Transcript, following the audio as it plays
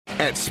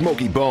At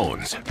Smoky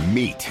Bones,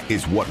 meat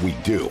is what we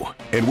do.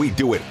 And we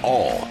do it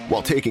all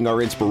while taking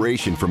our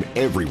inspiration from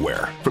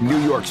everywhere. From New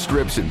York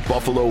strips and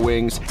buffalo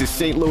wings to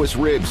St. Louis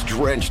ribs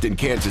drenched in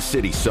Kansas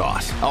City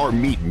sauce, our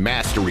meat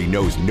mastery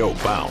knows no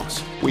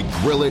bounds. We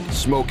grill it,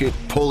 smoke it,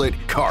 pull it,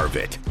 carve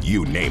it,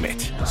 you name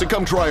it. So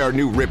come try our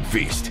new Rib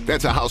Feast.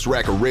 That's a house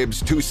rack of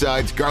ribs, 2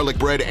 sides, garlic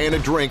bread, and a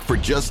drink for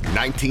just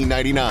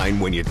 $19.99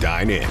 when you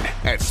dine in.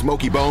 At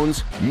Smoky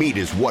Bones, meat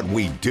is what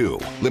we do.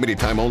 Limited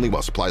time only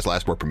while supplies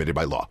last where permitted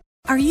by law.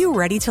 Are you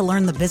ready to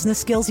learn the business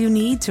skills you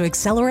need to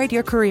accelerate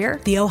your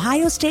career? The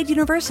Ohio State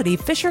University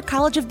Fisher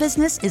College of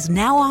Business is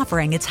now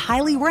offering its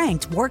highly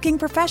ranked Working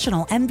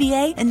Professional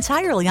MBA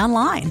entirely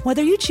online.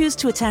 Whether you choose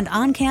to attend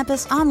on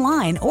campus,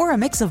 online, or a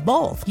mix of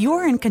both,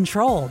 you're in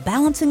control,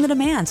 balancing the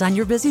demands on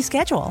your busy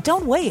schedule.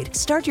 Don't wait.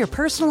 Start your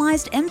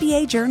personalized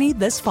MBA journey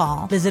this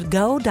fall. Visit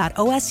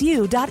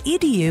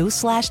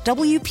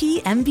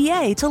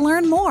go.osu.edu/WPMBA to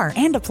learn more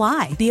and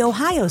apply. The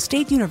Ohio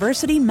State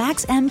University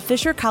Max M.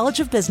 Fisher College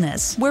of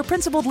Business, where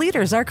principled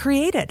leaders are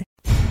created.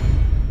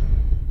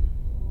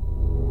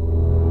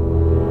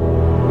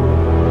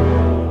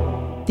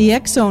 The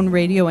X-Zone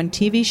radio and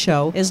TV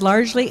show is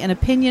largely an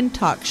opinion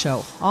talk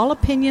show. All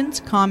opinions,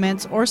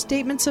 comments, or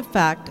statements of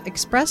fact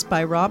expressed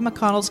by Rob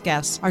McConnell's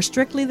guests are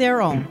strictly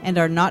their own and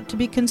are not to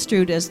be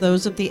construed as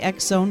those of the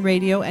X-Zone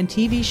radio and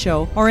TV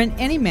show or in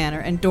any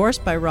manner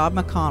endorsed by Rob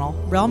McConnell,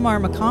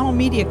 Relmar McConnell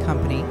Media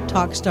Company,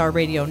 Talkstar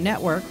Radio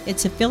Network,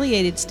 its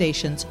affiliated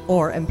stations,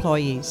 or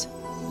employees.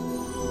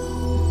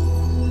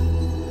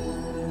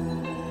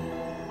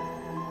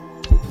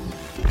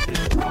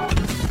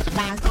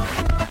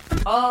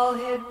 All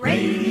Hit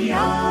Radio.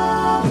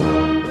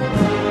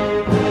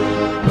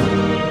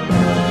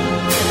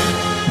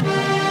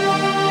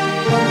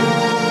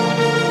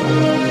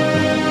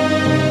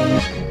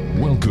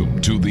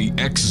 Welcome to the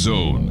X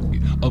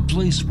Zone, a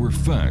place where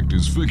fact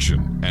is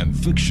fiction and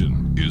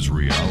fiction is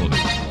reality.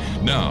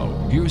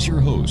 Now, here's your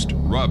host,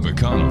 Rob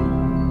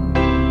McConnell.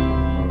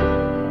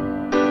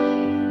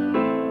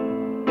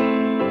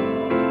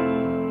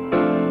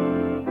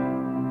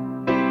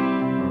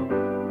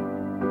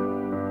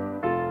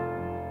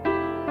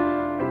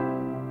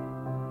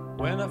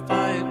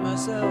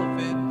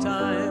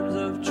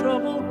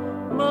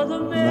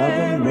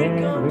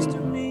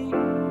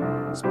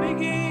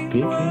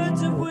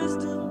 Words of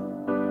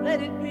wisdom,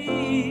 let it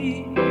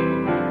be.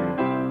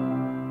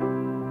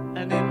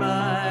 And in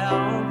my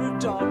hour of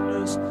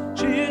darkness,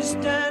 she is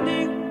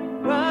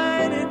standing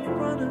right in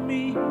front of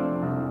me,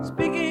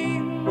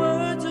 speaking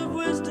words of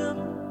wisdom,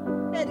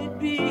 let it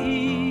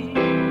be.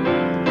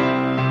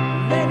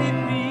 Let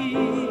it be,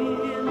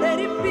 let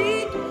it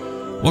be.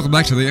 Welcome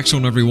back to the X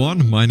Zone,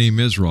 everyone. My name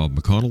is Rob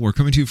McConnell. We're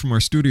coming to you from our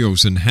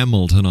studios in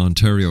Hamilton,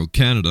 Ontario,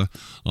 Canada,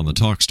 on the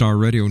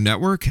Talkstar Radio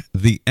Network,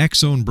 the X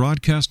Zone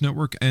Broadcast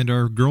Network, and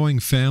our growing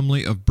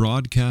family of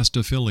broadcast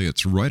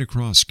affiliates right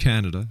across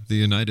Canada, the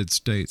United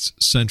States,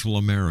 Central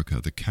America,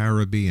 the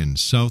Caribbean,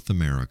 South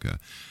America,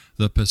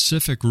 the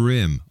Pacific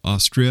Rim,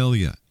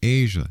 Australia,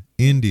 Asia,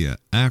 India,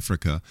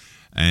 Africa,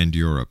 and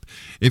Europe.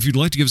 If you'd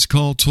like to give us a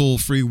call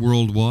toll-free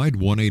worldwide,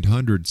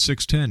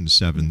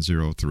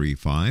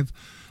 1-800-610-7035.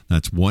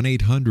 That's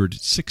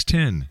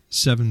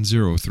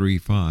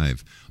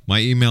 1-800-610-7035. My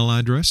email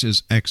address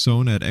is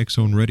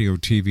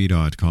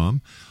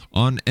xzone@xzoneradiotv.com.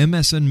 On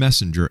MSN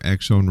Messenger,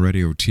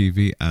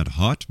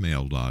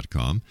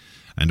 xzoneradiotv@hotmail.com.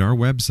 And our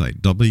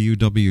website,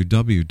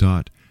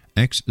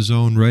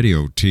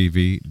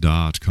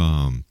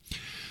 www.xzoneradiotv.com.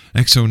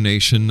 X-Zone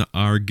Nation,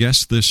 our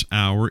guest this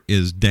hour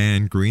is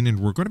Dan Green, and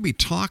we're going to be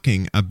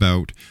talking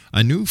about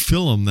a new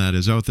film that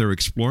is out there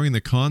exploring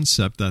the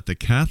concept that the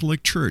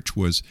Catholic Church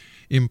was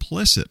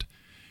implicit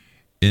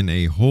in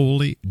a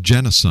holy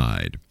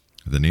genocide.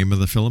 The name of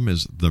the film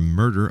is The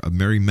Murder of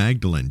Mary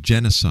Magdalene,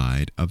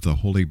 Genocide of the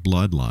Holy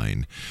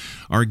Bloodline.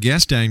 Our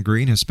guest, Dan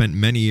Green, has spent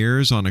many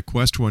years on a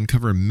quest to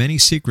uncover many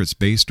secrets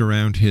based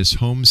around his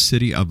home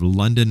city of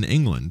London,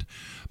 England.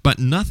 But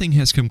nothing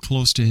has come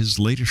close to his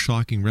latest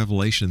shocking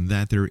revelation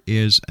that there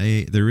is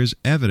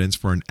evidence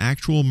for an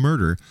actual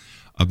murder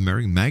of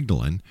Mary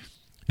Magdalene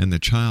and the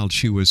child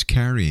she was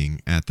carrying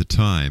at the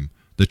time.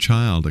 The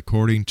child,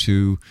 according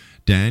to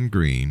Dan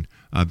Green,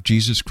 of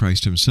Jesus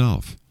Christ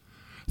himself.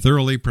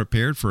 Thoroughly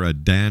prepared for a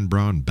Dan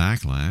Brown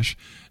backlash,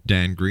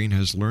 Dan Green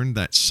has learned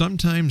that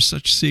sometimes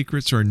such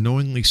secrets are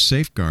knowingly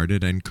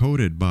safeguarded and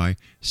coded by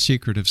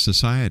secretive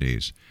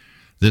societies.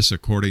 This,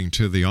 according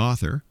to the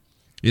author,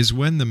 is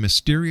when the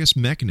mysterious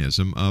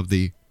mechanism of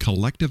the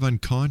collective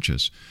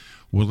unconscious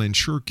will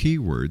ensure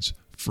keywords,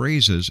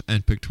 phrases,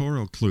 and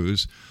pictorial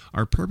clues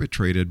are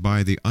perpetrated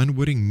by the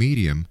unwitting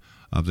medium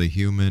of the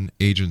human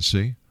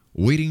agency,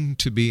 waiting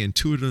to be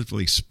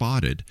intuitively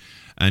spotted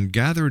and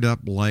gathered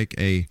up like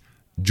a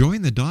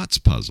join-the-dots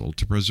puzzle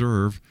to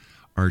preserve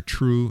our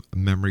true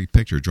memory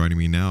picture. Joining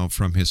me now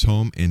from his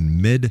home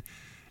in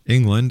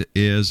mid-England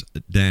is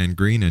Dan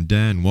Green. And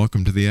Dan,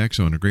 welcome to the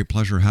X-Zone. A great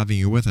pleasure having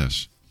you with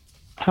us.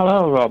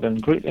 Hello, Robin.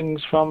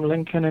 Greetings from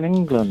Lincoln in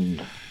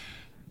England.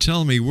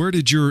 Tell me, where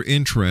did your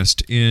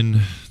interest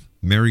in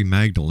Mary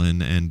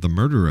Magdalene and the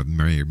murder of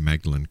Mary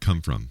Magdalene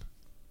come from?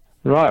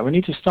 Right, we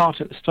need to start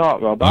at the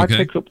start, Rob. Okay. I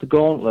picked up the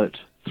gauntlet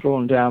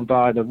thrown down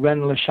by the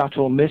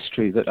Rennes-le-Château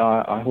mystery that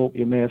I hope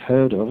you may have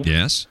heard of.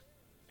 Yes.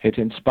 It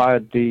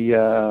inspired the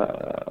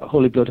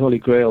Holy Blood, Holy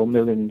Grail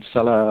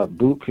million-seller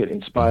book. It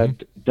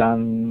inspired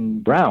Dan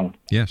Brown.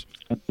 Yes.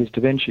 And his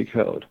Da Vinci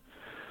Code.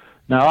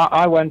 Now,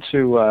 I went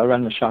to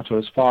Rennes-le-Château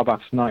as far back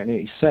as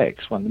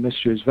 1986, when the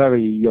mystery was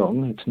very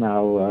young. It's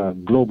now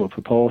global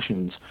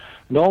proportions.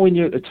 And all we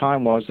knew at the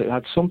time was that it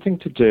had something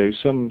to do,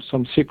 some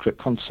secret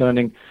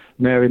concerning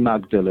Mary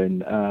Magdalene.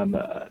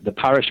 The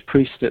parish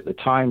priest at the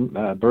time,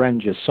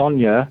 Berenger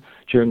Sonia,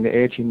 during the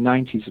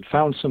 1890s, had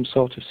found some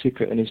sort of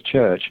secret in his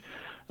church,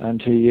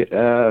 and he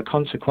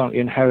consequently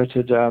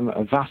inherited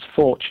a vast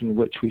fortune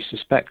which we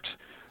suspect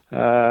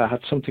had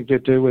something to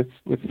do with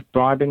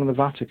bribing the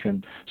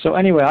Vatican. So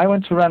anyway, I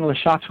went to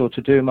Rennes-le-Château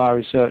to do my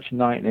research in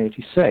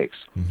 1986.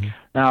 Mm-hmm.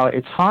 Now,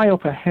 it's high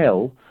up a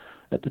hill.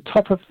 At the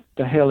top of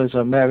the hill is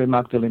a Mary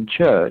Magdalene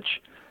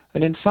church,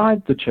 and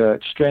inside the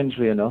church,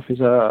 strangely enough,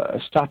 is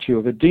a statue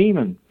of a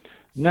demon.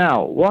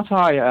 Now, what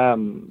I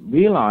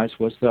realized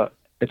was that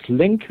at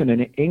Lincoln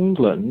in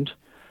England,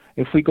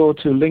 if we go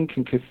to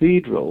Lincoln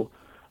Cathedral,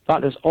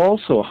 that is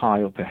also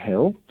high up a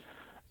hill.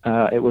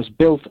 It was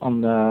built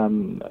on a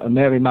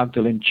Mary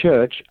Magdalene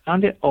church,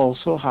 and it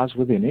also has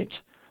within it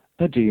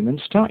a demon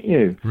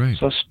statue. Right.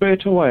 So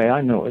straight away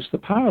I noticed the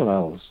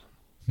parallels.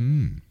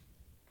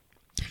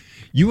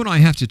 You and I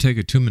have to take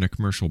a 2-minute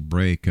commercial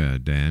break,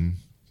 Dan.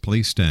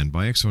 Please stand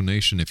by.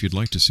 Exonation, if you'd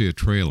like to see a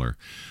trailer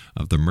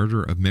of the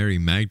murder of Mary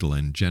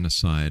Magdalene,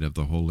 genocide of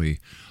the Holy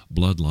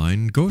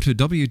Bloodline, go to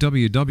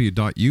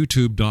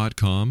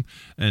www.youtube.com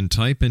and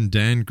type in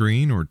Dan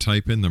Green or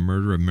type in the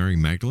murder of Mary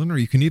Magdalene, or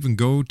you can even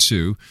go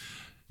to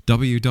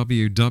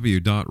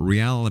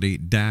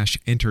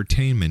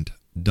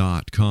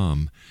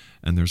www.reality-entertainment.com,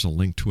 and there's a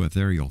link to it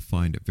there. You'll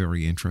find it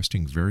very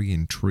interesting, very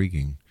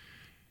intriguing,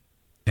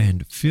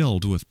 and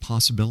filled with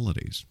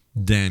possibilities.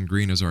 Dan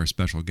Green is our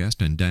special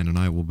guest, and Dan and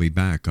I will be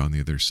back on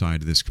the other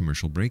side of this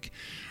commercial break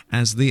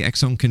as the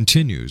X-Zone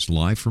continues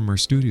live from our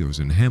studios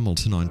in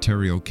Hamilton,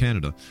 Ontario,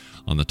 Canada,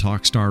 on the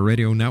Talkstar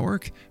Radio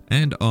Network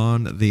and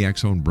on the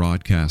X-Zone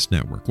Broadcast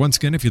Network. Once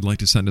again, if you'd like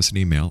to send us an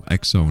email,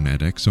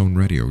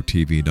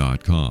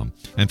 xzone@xzoneradiotv.com.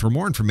 And for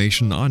more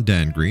information on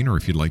Dan Green, or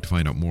if you'd like to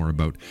find out more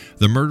about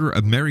the murder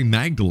of Mary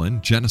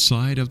Magdalene,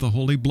 genocide of the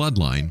Holy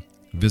Bloodline,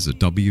 visit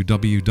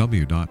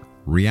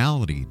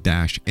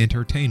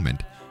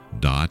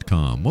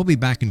www.reality-entertainment.com. We'll be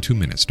back in 2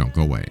 minutes. Don't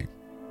go away.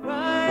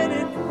 Right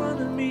in front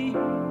of me,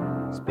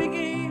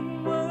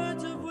 speaking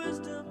words of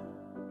wisdom.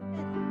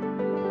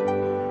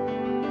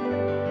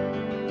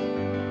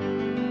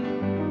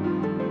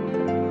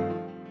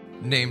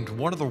 Named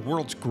one of the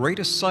world's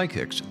greatest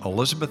psychics,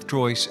 Elizabeth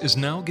Joyce is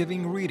now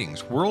giving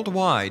readings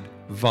worldwide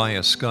via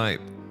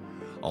Skype.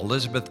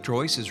 Elizabeth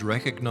Joyce is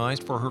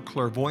recognized for her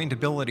clairvoyant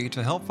ability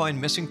to help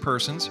find missing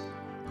persons,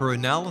 her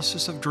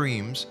analysis of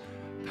dreams,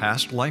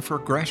 past life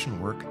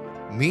regression work,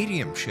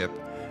 mediumship,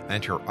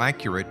 and her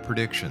accurate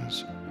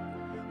predictions.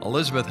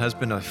 Elizabeth has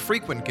been a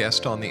frequent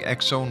guest on the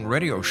X-Zone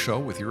radio show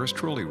with yours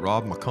truly,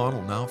 Rob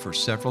McConnell, now for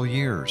several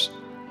years.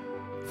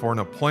 For an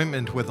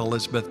appointment with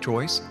Elizabeth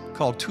Joyce,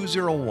 call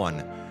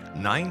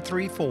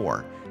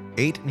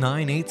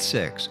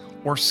 201-934-8986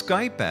 or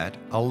Skype at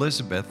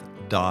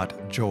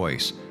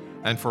elizabeth.joyce.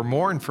 And for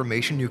more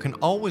information, you can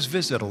always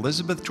visit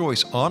Elizabeth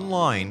Joyce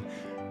online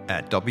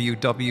at www.new-visions.com.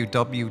 Do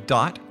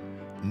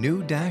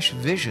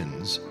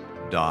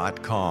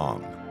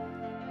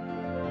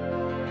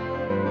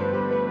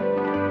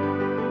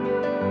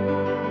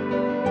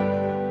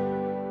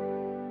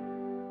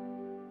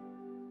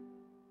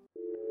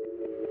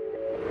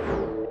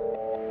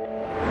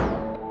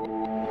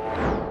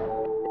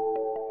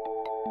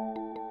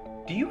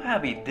you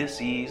have a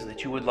dis-ease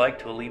that you would like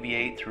to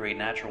alleviate through a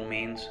natural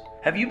means?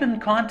 Have you been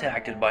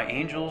contacted by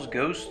angels,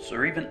 ghosts,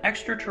 or even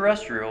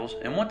extraterrestrials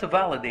and want to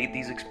validate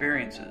these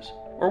experiences?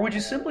 Or would you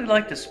simply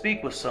like to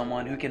speak with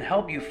someone who can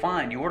help you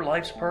find your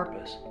life's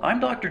purpose? I'm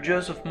Dr.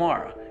 Joseph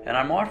Mara, and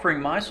I'm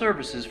offering my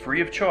services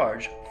free of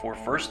charge for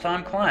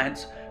first-time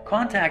clients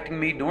contacting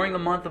me during the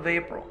month of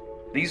April.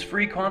 These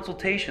free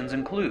consultations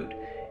include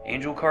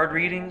angel card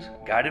readings,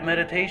 guided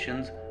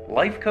meditations,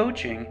 life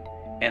coaching,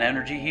 and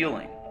energy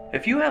healing.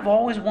 If you have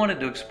always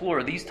wanted to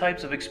explore these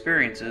types of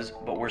experiences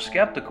but were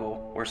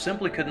skeptical or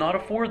simply could not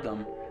afford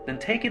them, then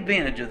take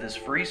advantage of this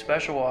free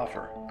special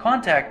offer.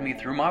 Contact me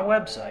through my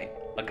website,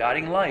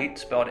 aguidinglight,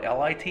 spelled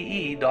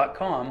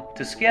lite.com,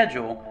 to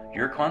schedule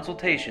your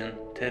consultation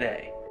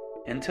today.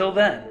 Until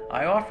then,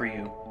 I offer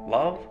you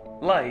love,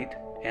 light,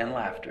 and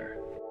laughter.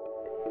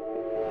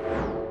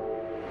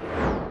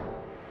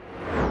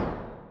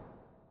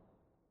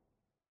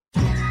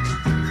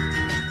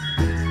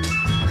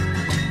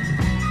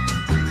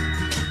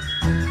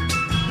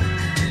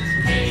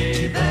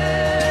 Hey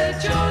there,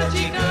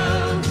 Georgie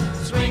girl,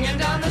 swinging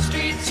down the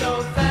street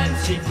so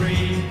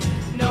fancy-free.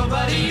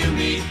 Nobody you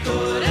meet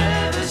could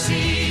ever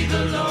see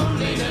the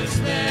loneliness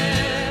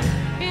there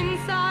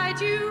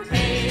inside you.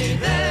 Hey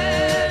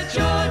there,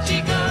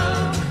 Georgie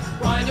girl,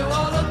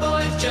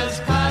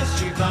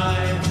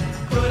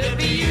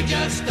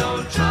 just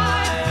don't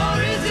try,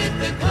 or is it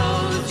the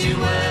clothes you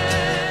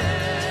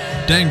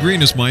wear? Dan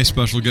Green is my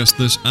special guest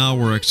this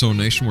hour, Exo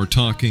Nation. We're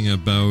talking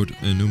about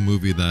a new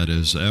movie that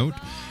is out.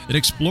 It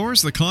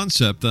explores the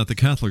concept that the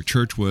Catholic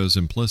Church was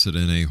implicit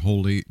in a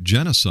holy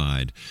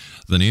genocide.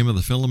 The name of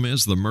the film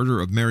is The Murder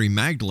of Mary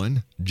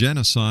Magdalene,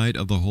 Genocide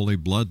of the Holy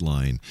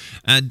Bloodline.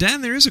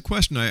 Dan, there is a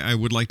question I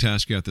would like to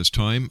ask you at this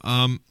time.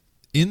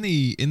 In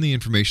the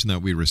information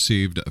that we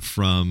received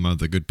from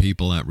the good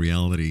people at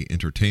Reality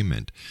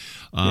Entertainment,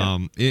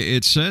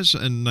 it says,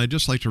 and I'd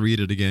just like to read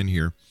it again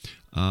here,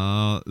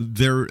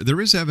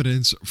 there is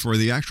evidence for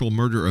the actual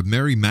murder of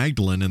Mary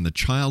Magdalene and the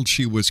child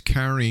she was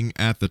carrying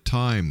at the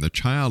time. The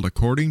child,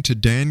 according to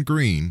Dan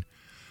Green,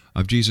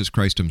 of Jesus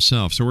Christ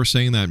himself. So we're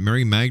saying that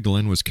Mary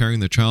Magdalene was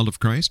carrying the child of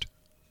Christ?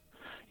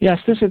 Yes,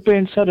 this had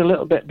been said a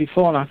little bit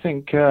before, and I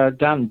think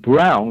Dan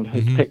Brown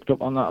had picked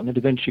up on that on the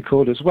Da Vinci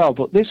Code as well.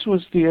 But this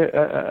was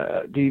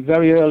the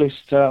very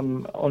earliest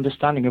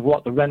understanding of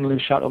what the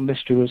Rennes-le-Château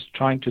mystery was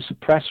trying to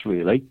suppress,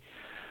 really.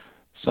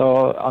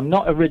 So I'm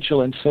not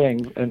original in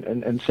saying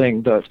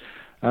that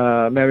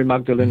Mary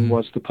Magdalene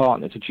was the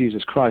partner to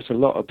Jesus Christ. A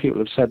lot of people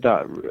have said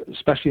that,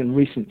 especially in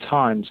recent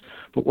times.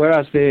 But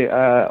whereas they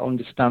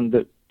understand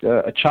that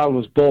a child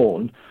was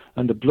born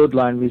and a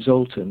bloodline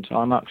resultant,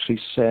 I'm actually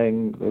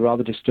saying the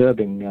rather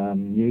disturbing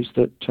news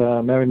that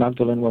Mary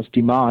Magdalene was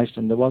demised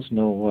and there was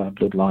no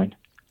bloodline.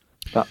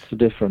 That's the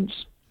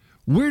difference.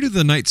 Where did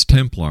the Knights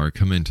Templar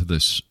come into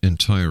this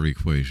entire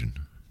equation?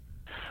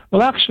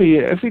 Well, actually,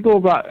 if we go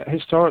back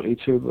historically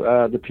to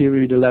the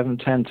period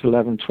 1110 to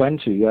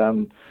 1120,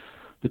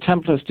 the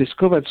Templars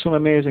discovered some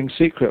amazing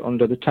secret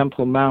under the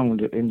Temple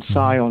Mount in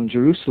Sion,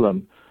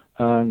 Jerusalem.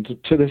 And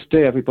to this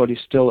day, everybody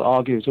still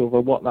argues over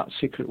what that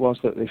secret was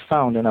that they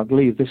found. And I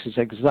believe this is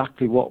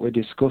exactly what we're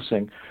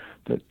discussing,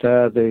 that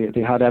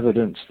they had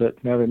evidence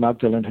that Mary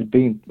Magdalene had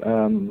been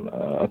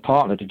a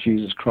partner to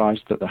Jesus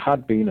Christ, that there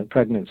had been a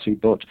pregnancy,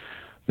 but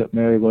that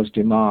Mary was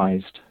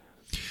demised.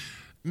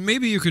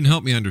 Maybe you can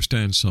help me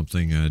understand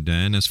something,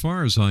 Dan. As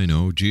far as I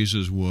know,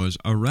 Jesus was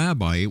a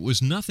rabbi. It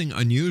was nothing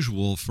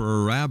unusual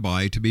for a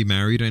rabbi to be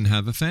married and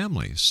have a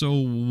family. So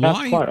why?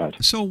 That's quite right.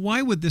 So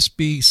why would this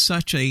be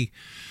such a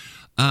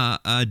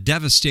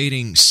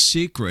devastating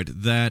secret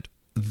that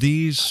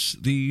this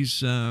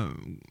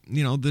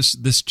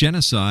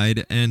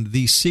genocide and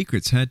these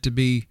secrets had to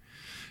be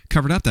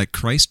covered up? That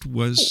Christ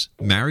was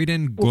married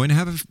and going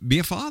to be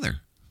a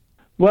father.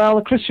 Well,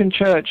 the Christian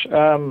Church,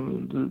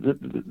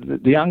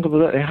 the angle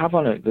that they have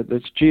on it,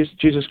 that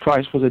Jesus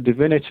Christ was a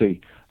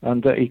divinity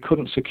and that he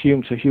couldn't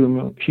succumb to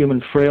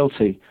human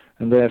frailty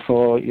and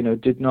therefore,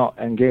 did not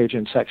engage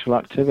in sexual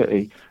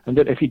activity, and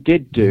that if he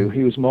did do,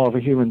 he was more of a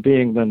human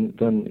being than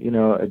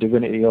a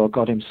divinity or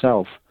God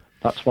himself.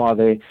 That's why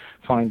they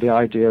find the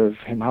idea of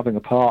him having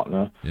a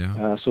partner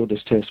so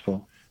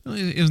distasteful. Well,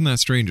 isn't that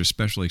strange,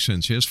 especially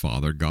since his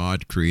father,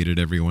 God, created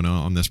everyone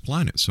on this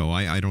planet? So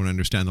I don't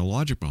understand the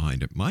logic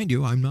behind it. Mind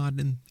you, I'm not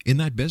in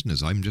that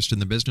business. I'm just in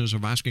the business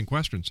of asking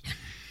questions.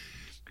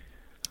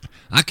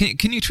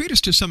 Can you treat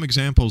us to some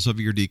examples of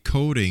your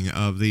decoding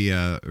of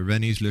the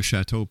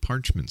Rennes-le-Château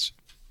parchments?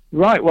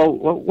 Right. Well,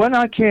 when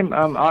I came,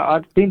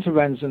 I'd been to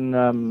Rennes in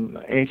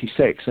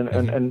 '86,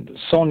 and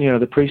Sonia,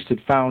 the priest, had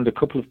found a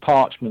couple of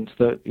parchments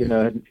that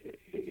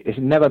it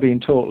had never been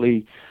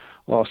totally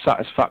or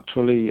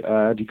satisfactorily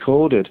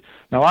decoded.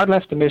 Now, I'd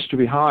left the mystery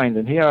behind,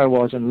 and here I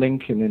was in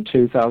Lincoln in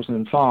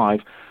 2005,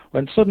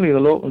 when suddenly the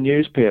local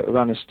newspaper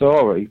ran a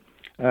story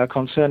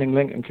concerning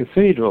Lincoln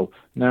Cathedral.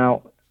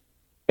 Now,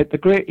 at the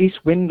great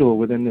east window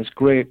within this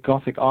great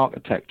Gothic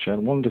architecture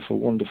and wonderful,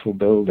 wonderful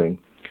building,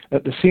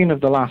 at the scene of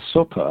the Last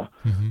Supper,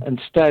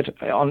 instead,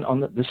 on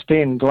the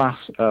stained glass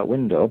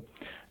window,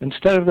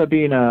 instead of there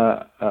being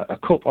a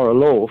cup or a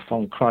loaf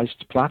on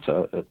Christ's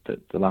platter at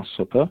the Last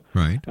Supper,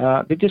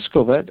 they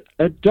discovered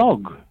a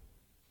dog.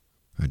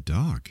 A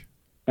dog?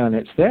 And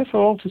it's there for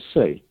all to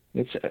see.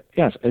 It's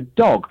a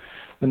dog.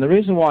 And the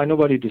reason why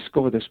nobody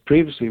discovered this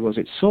previously was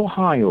it's so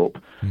high up,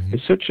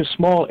 it's such a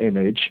small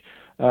image,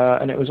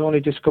 and it was only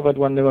discovered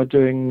when they were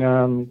doing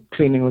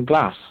cleaning the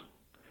glass.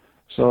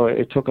 So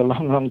it took a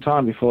long, long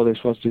time before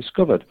this was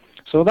discovered.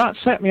 So that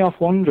set me off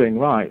wondering,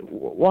 right,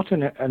 what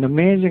an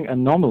amazing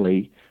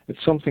anomaly.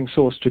 It's something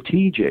so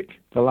strategic,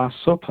 the Last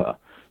Supper.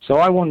 So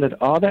I wondered,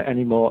 are there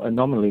any more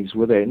anomalies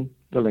within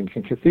the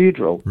Lincoln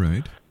Cathedral?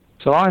 Right.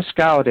 So I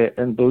scoured it,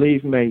 and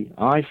believe me,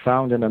 I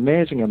found an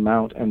amazing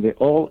amount, and they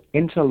all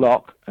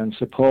interlock and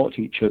support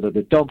each other.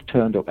 The dog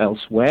turned up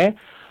elsewhere,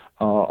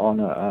 on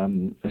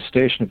a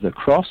Station of the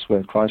Cross,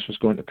 where Christ was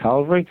going to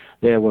Calvary.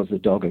 There was the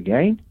dog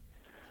again.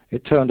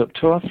 It turned up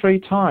 2 or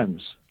 3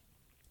 times.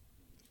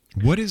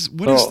 What is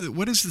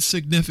the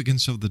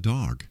significance of the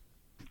dog?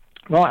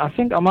 Right, I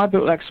think I might be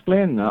able to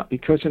explain that,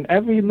 because in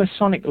every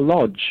Masonic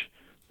lodge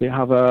they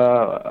have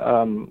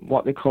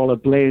what they call a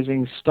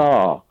blazing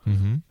star,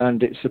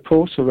 and it's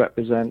supposed to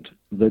represent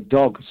the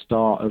dog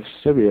star of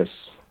Sirius.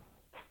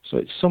 So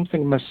it's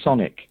something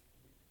Masonic.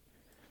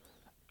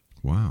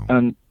 Wow.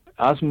 And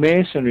as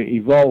Masonry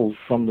evolved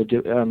from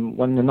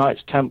when the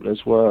Knights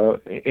Templars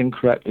were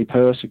incorrectly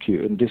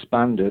persecuted and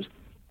disbanded,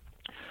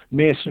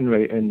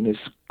 Masonry in this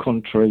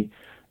country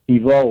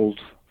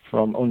evolved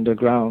from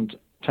underground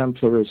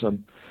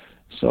Templarism.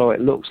 So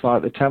it looks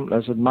like the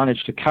Templars had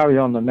managed to carry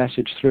on the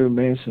message through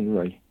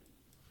Masonry.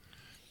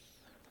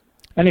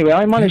 Anyway,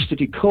 I managed to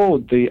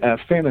decode the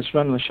famous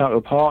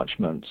Rennes-le-Château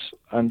parchments,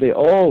 and they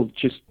all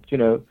just,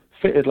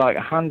 fitted like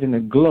a hand in a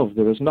glove.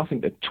 There was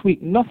nothing to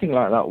tweak, nothing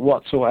like that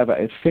whatsoever.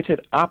 It fitted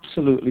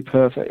absolutely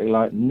perfectly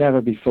like never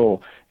before,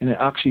 and it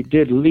actually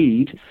did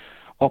lead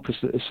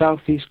opposite the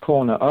southeast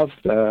corner of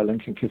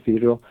Lincoln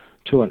Cathedral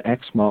to an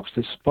X marks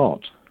the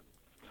spot.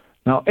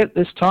 Now, at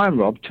this time,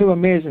 Rob, two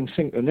amazing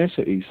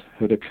synchronicities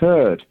had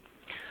occurred.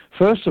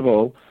 First of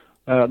all,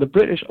 the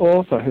British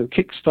author who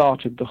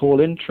kick-started the whole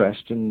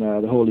interest in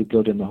the Holy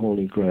Blood and the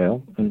Holy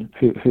Grail, and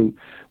who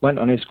went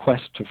on his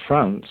quest to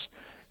France,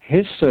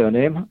 his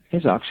surname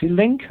is actually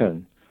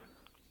Lincoln.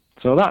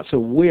 So that's a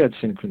weird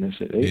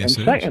synchronicity. Yes,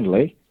 and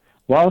secondly,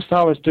 whilst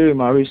I was doing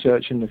my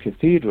research in the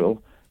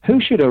cathedral,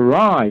 who should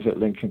arrive at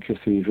Lincoln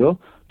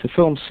Cathedral to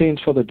film scenes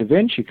for the Da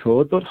Vinci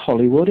Code but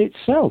Hollywood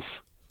itself?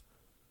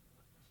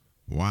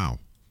 Wow.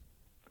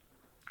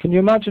 Can you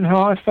imagine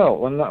how I felt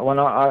when I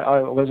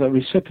was a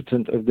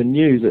recipient of the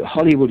news that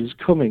Hollywood is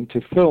coming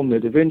to film the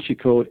Da Vinci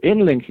Code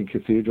in Lincoln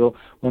Cathedral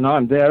when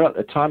I'm there at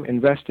the time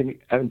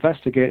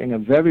investigating a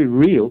very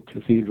real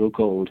cathedral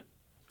code?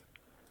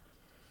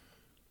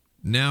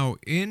 Now,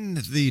 in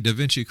the Da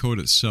Vinci Code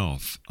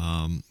itself,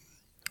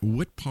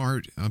 what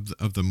part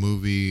of the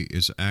movie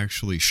is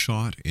actually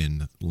shot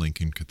in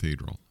Lincoln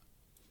Cathedral?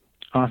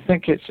 I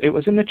think it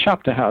was in the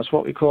chapter house,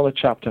 what we call a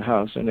chapter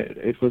house, and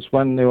it was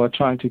when they were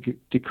trying to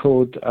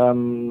decode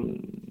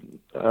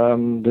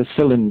the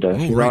cylinder. Oh,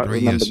 you right, might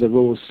remember yes. the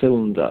rose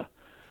cylinder.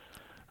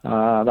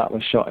 That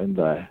was shot in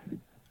there.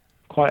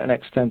 Quite an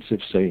extensive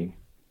scene.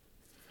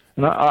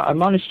 And I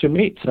managed to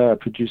meet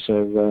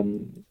producer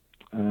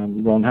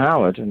Ron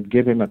Howard and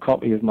give him a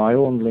copy of my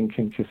own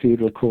Lincoln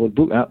Cathedral Code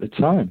book at the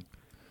time.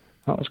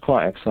 That was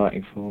quite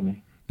exciting for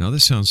me. Now,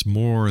 this sounds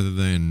more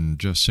than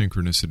just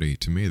synchronicity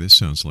to me. This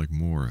sounds like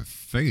more of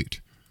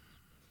fate.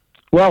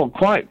 Well,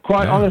 quite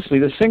honestly,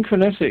 the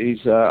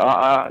synchronicities,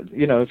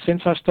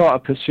 since I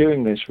started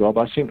pursuing this, Rob,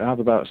 I seem to have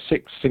about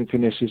 6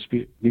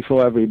 synchronicities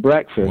before every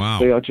breakfast. Wow.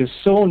 They are just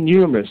so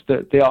numerous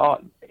that they are,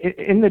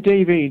 in the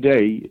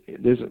DVD,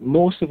 there's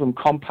most of them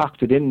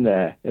compacted in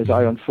there as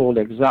I unfold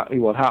exactly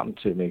what happened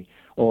to me,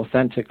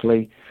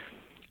 authentically,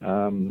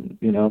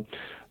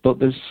 But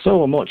there's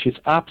so much, it's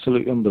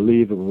absolutely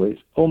unbelievable.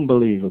 It's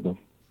unbelievable.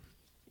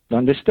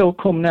 And they still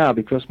come now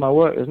because my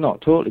work is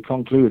not totally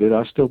concluded.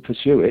 I still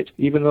pursue it.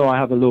 Even though I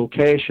have a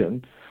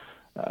location,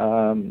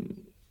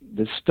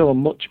 there's still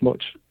much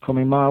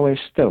coming my way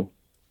still.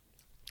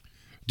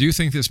 Do you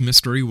think this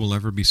mystery will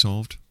ever be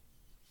solved?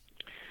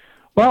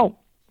 Well,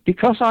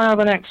 because I have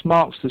an X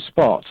marks the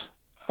spot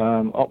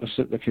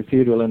opposite the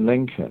cathedral in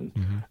Lincoln,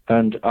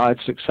 and I've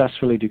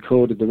successfully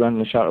decoded the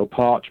Rennes-le-Château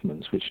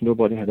parchments, which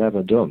nobody had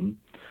ever done,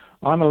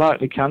 I'm a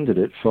likely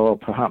candidate for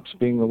perhaps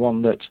being the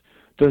one that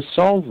does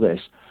solve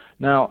this.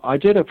 Now, I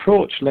did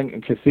approach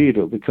Lincoln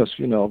Cathedral because,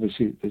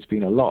 obviously there's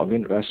been a lot of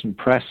interest and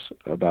press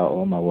about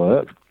all my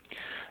work.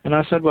 And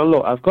I said, well,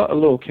 look, I've got a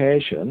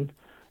location.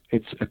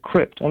 It's a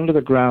crypt under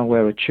the ground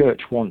where a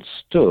church once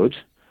stood.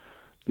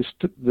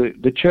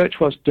 The church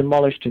was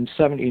demolished in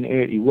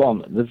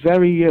 1781, the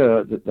very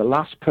year that the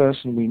last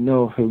person we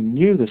know who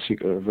knew the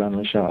secret of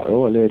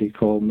Rennes-le-Château, a lady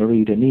called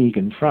Marie Denegue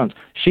in France,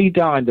 she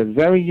died the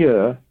very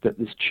year that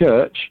this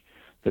church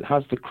that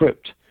has the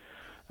crypt,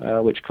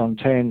 which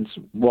contains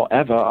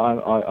whatever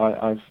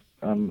I've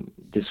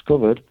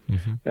discovered,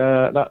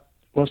 that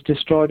was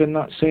destroyed in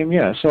that same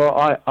year. So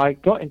I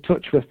got in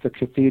touch with the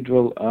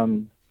cathedral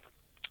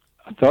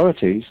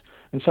authorities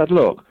and said,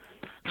 look,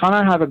 can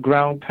I have a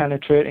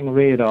ground-penetrating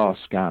radar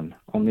scan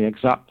on the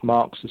exact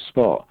marks of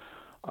spot?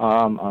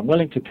 I'm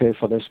willing to pay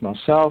for this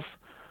myself.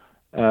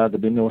 There'll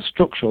be no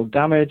structural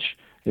damage.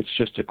 It's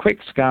just a quick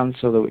scan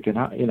so that we can,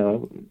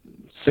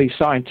 see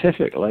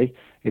scientifically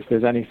if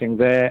there's anything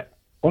there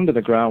under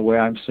the ground where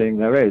I'm seeing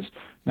there is.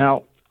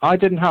 Now, I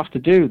didn't have to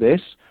do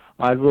this.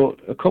 I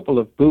wrote a couple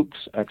of books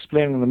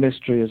explaining the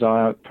mystery as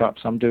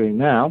perhaps I'm doing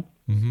now.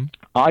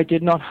 I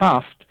did not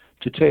have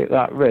to take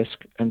that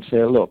risk and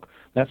say, look,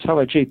 let's have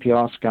a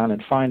GPR scan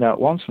and find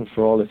out once and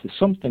for all if there's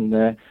something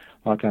there,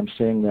 like I'm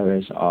saying there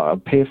is. I'll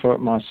pay for it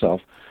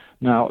myself.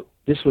 Now,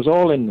 this was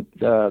all in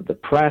the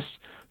press.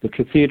 The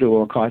cathedral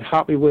were quite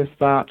happy with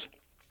that.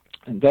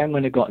 And then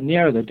when it got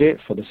nearer the date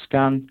for the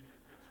scan,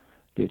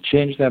 they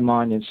changed their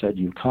mind and said,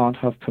 you can't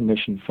have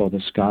permission for the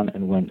scan,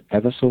 and went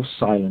ever so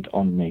silent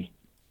on me.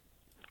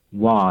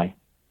 Why?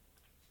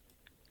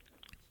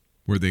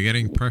 Were they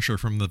getting pressure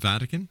from the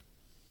Vatican?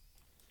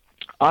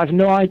 I've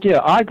no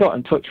idea. I got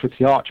in touch with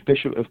the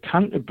Archbishop of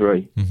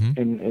Canterbury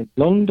in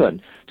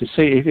London to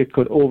see if he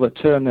could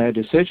overturn their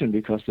decision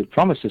because they'd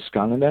promised a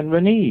scan and then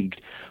reneged.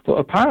 But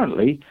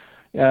apparently,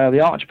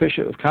 the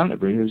Archbishop of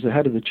Canterbury, who's the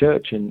head of the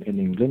church in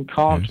England,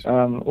 can't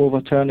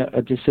overturn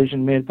a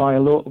decision made by a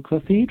local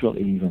cathedral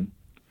even.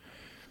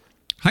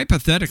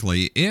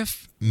 Hypothetically,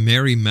 if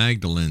Mary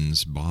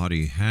Magdalene's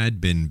body had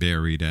been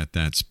buried at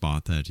that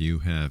spot that you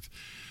have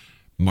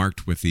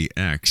marked with the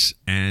X,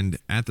 and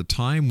at the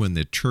time when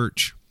the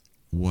church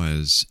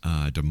was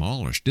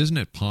demolished, isn't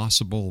it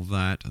possible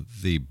that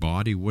the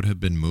body would have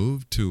been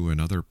moved to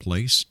another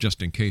place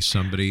just in case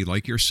somebody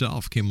like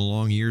yourself came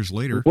along years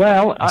later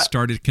and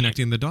started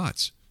connecting the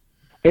dots?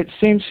 It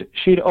seems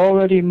she'd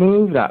already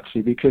moved,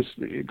 actually, because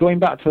going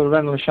back to the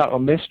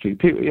Rennes-le-Château mystery,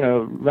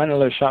 people,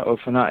 Rennes-le-Château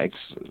fanatics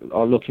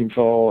are looking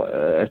for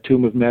a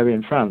tomb of Mary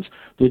in France.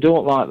 They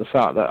don't like the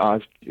fact that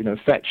I've,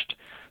 fetched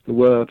the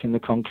work and the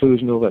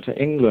conclusion over to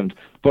England.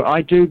 But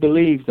I do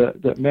believe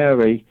that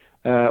Mary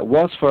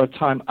was for a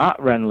time at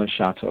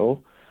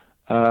Rennes-le-Château,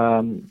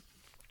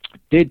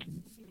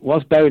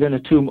 was buried in a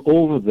tomb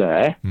over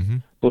there,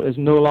 but is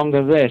no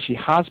longer there. She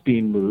has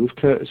been moved,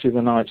 courtesy of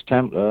the Knights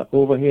Templar,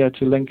 over here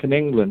to Lincoln,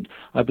 England.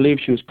 I believe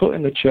she was put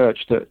in the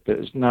church that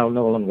is now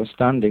no longer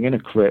standing in a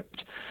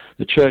crypt.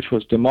 The church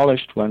was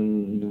demolished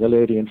when the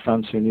lady in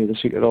France who knew the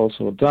secret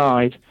also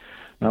died.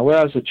 Now,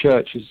 whereas the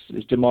church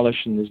is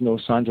demolished and there's no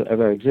signs it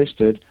ever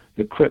existed,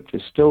 the crypt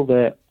is still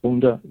there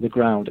under the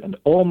ground. And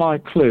all my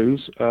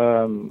clues,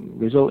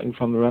 resulting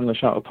from the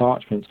Rennes-le-Château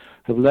parchments,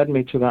 have led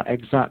me to that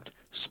exact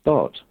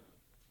spot.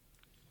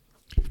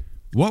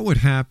 What would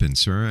happen,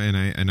 sir, and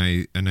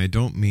I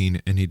don't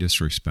mean any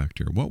disrespect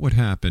here, what would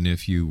happen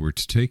if you were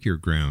to take your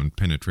ground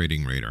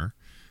penetrating radar,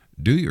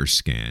 do your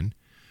scan,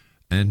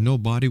 and no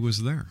body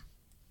was there?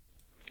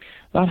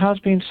 That has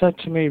been said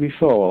to me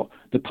before.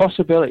 The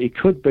possibility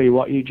could be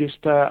what you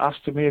just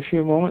asked of me a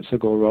few moments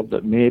ago, Rob,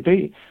 that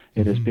maybe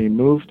it has been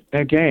moved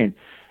again.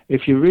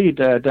 If you read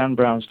Dan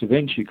Brown's Da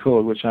Vinci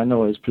Code, which I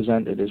know is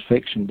presented as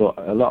fiction, but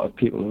a lot of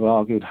people have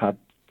argued had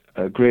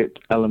a great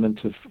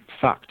element of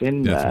fact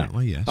in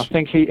Definitely, there. Yes. I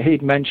think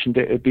he'd mentioned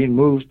it had been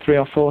moved 3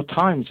 or 4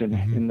 times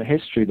in the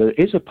history. There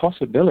is a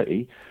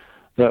possibility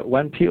that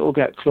when people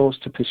get close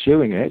to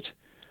pursuing it,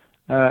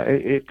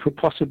 it could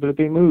possibly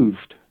be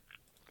moved.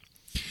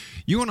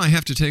 You and I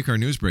have to take our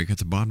news break at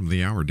the bottom of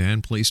the hour.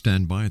 Dan, please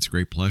stand by. It's a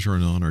great pleasure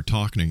and honor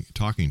talking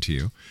to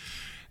you.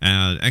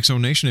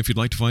 X-Zone Nation, if you'd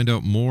like to find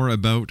out more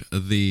about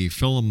the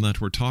film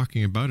that we're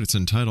talking about, it's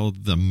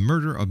entitled The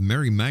Murder of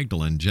Mary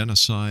Magdalene,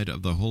 Genocide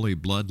of the Holy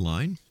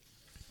Bloodline.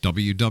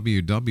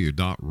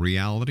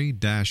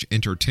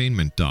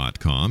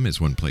 www.reality-entertainment.com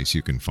is one place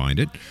you can find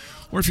it.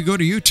 Or if you go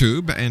to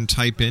YouTube and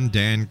type in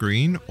Dan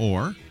Green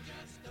or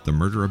The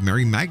Murder of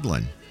Mary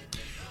Magdalene.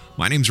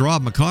 My name's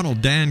Rob McConnell.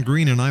 Dan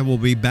Green and I will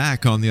be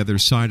back on the other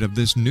side of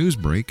this news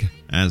break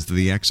as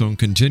the X-Zone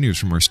continues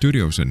from our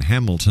studios in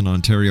Hamilton,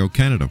 Ontario,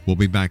 Canada. We'll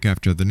be back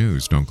after the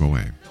news. Don't go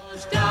away.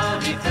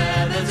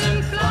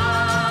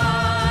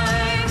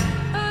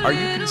 Are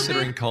you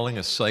considering calling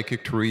a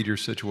psychic to read your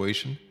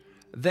situation?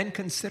 Then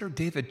consider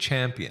David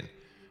Champion,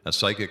 a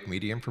psychic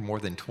medium for more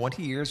than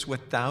 20 years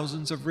with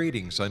thousands of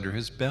readings under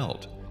his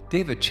belt.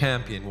 David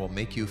Champion will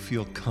make you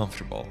feel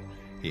comfortable.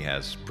 He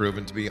has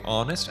proven to be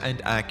honest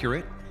and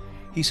accurate.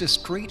 He's a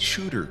straight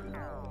shooter.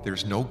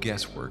 There's no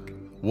guesswork.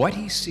 What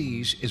he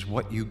sees is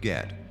what you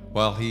get.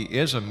 While he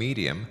is a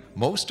medium,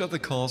 most of the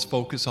calls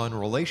focus on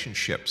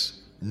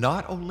relationships,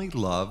 not only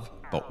love,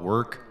 but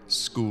work,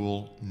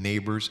 school,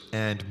 neighbors,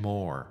 and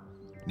more.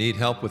 Need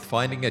help with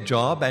finding a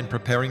job and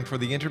preparing for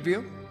the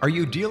interview? Are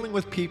you dealing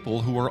with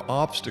people who are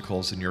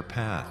obstacles in your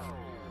path?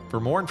 For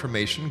more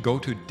information, go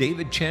to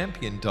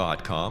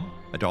davidchampion.com,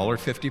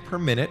 $1.50 per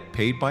minute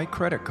paid by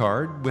credit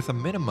card with a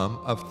minimum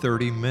of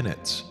 30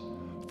 minutes.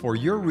 For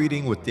your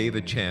reading with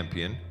David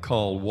Champion,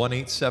 call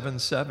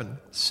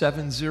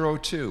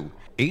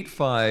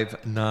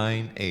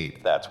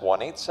 1-877-702-8598. That's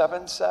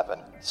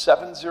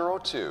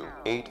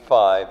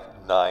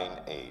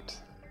 1-877-702-8598.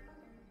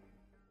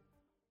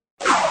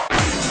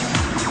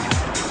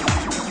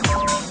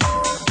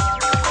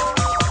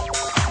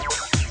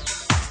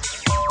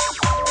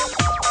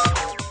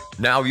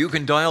 Now you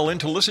can dial in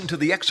to listen to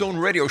the X-Zone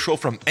radio show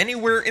from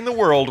anywhere in the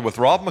world with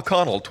Rob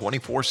McConnell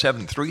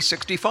 24/7,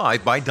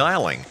 365 by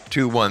dialing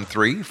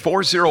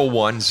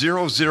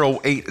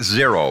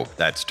 213-401-0080.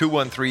 That's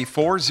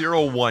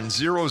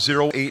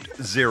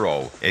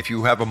 213-401-0080. If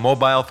you have a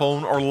mobile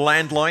phone or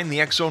landline, the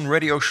X-Zone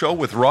radio show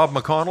with Rob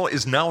McConnell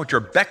is now at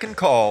your beck and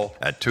call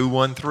at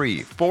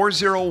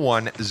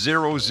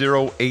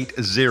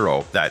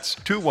 213-401-0080. That's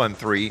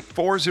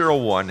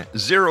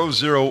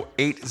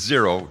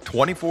 213-401-0080,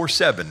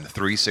 24/7,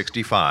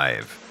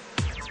 365.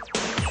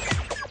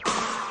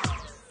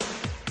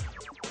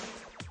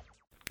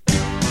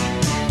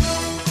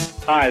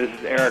 Hi, this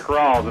is Eric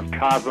Rawls of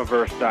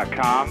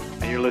Cosmoverse.com,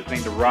 and you're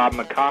listening to Rob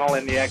McConnell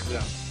in the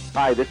X-Zone.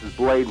 Hi, this is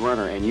Blade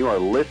Runner, and you are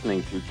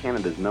listening to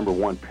Canada's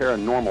 #1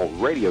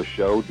 paranormal radio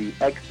show, The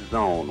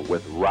X-Zone,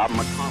 with Rob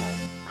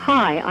McConnell.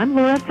 Hi, I'm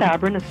Laura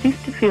Sabrin of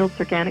Feast to Fields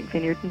Organic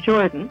Vineyard in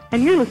Jordan,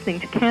 and you're listening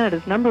to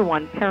Canada's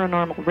 #1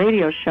 paranormal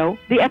radio show,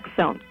 The X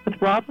Zone,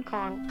 with Rob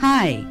McConnell.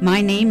 Hi,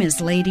 my name is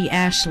Lady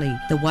Ashley,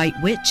 the White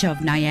Witch of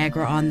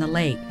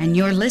Niagara-on-the-Lake, and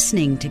you're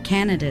listening to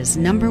Canada's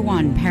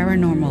 #1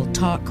 paranormal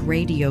talk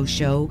radio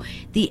show,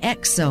 The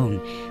X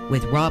Zone,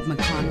 with Rob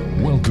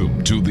McConnell.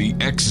 Welcome to The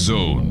X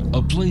Zone,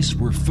 a place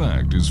where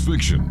fact is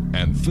fiction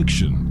and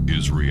fiction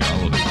is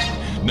reality.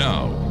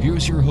 Now,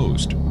 here's your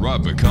host,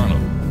 Rob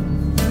McConnell.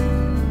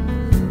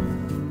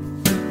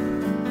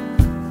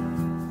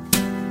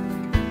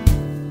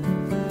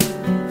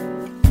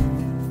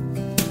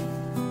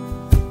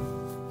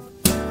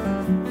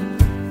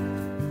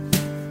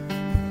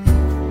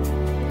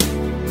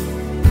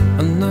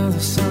 Another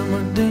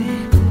summer day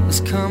has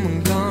come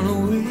and gone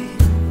away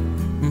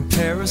from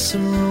Paris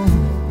and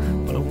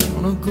Rome, but I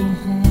wanna go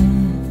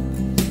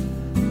home.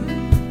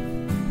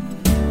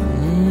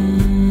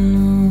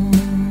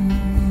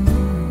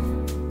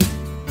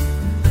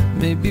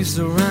 Maybe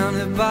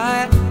surrounded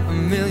by a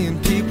million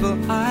people,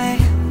 I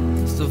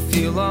still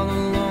feel all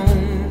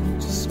alone.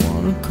 Just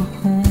wanna go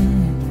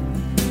home.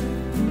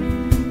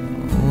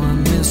 Oh, I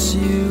miss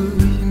you,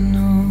 you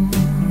know.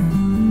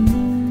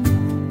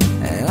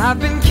 And I've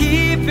been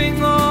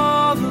keeping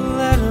all the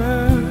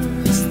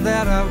letters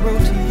that I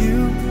wrote to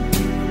you,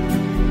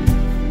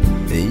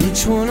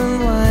 each one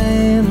a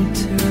line or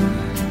two.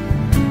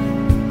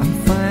 I'm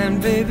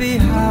fine, baby,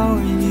 how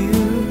are you?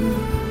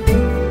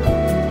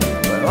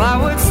 Well, I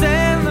would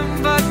send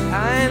them, but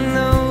I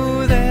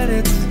know that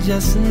it's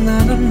just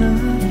not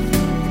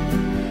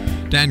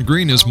enough. Dan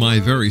Green is my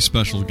very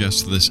special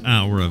guest this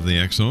hour of the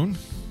X Zone.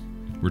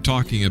 We're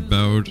talking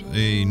about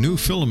a new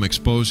film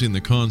exposing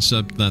the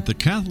concept that the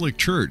Catholic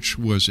Church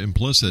was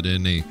implicit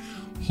in a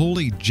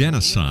holy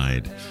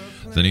genocide.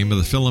 The name of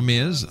the film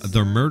is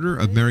The Murder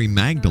of Mary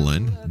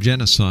Magdalene,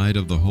 Genocide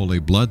of the Holy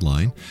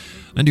Bloodline.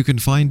 And you can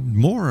find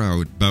more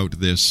out about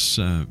this,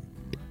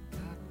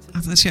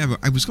 let's see,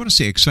 I was going to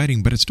say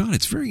exciting, but it's not.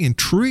 It's very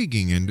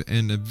intriguing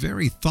and a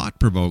very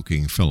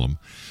thought-provoking film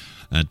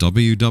at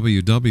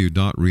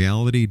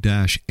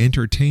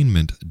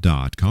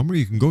www.reality-entertainment.com, where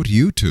you can go to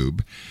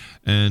YouTube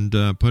and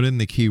put in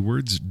the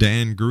keywords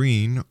Dan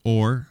Green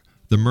or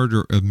The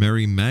Murder of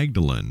Mary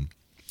Magdalene.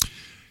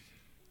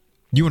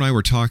 You and I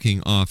were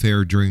talking off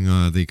air during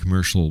the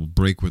commercial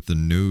break with the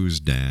news,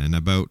 Dan,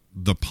 about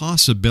the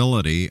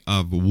possibility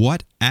of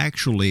what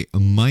actually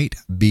might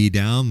be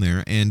down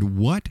there and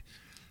what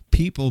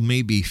people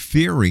may be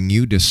fearing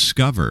you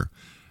discover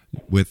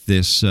with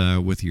this,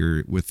 with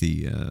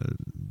the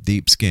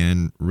deep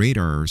scan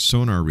radar or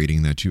sonar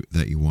reading that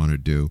you want to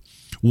do.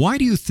 Why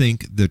do you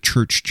think the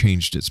church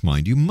changed its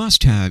mind? You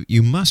must have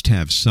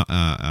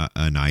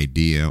an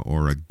idea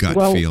or a gut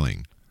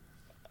feeling.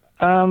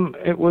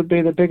 It would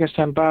be the biggest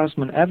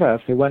embarrassment ever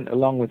if they went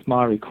along with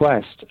my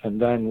request and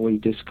then we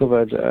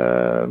discovered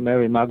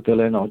Mary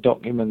Magdalene or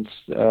documents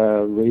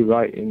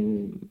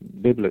rewriting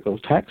biblical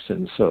texts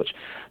and such.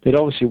 They'd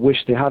obviously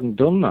wish they hadn't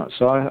done that.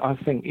 So I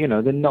think,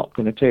 they're not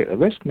going to take the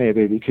risk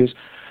maybe because,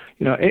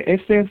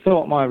 if they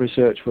thought my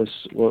research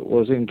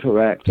was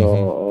incorrect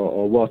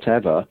or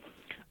whatever,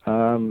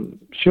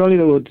 surely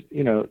they would,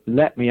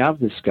 let me have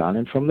the scan,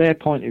 and from their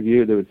point of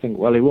view, they would think,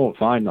 well, he won't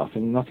find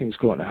nothing's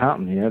going to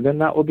happen here, then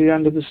that would be the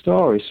end of the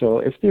story. So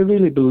if they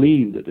really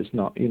believe that it's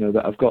not,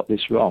 that I've got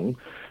this wrong,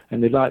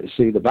 and they'd like to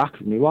see the back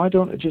of me, why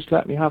don't they just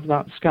let me have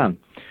that scan?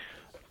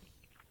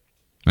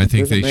 I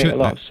think they should. It doesn't make a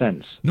lot of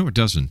sense. No, it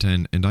doesn't,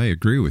 and I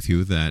agree with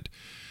you that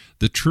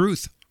the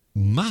truth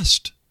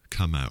must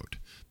come out,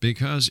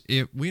 because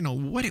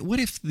what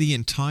if the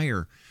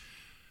entire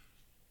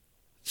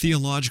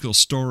theological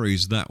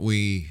stories that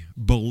we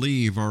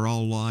believe are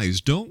all lies?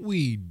 Don't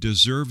we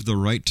deserve the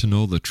right to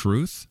know the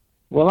truth?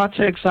 Well, that's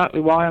exactly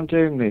why I'm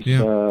doing this,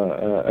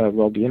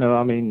 Rob.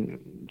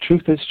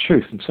 Truth is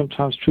truth, and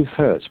sometimes truth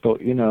hurts. But,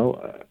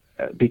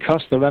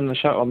 because the Rennes le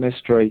Chateau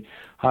mystery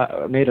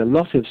made a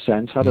lot of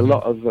sense, had a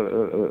lot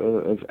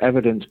of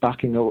evidence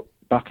backing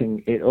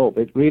it up,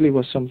 it really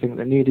was something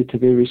that needed to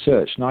be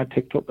researched, and I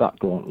picked up that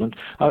gauntlet.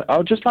 I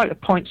would just like to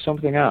point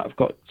something out. I've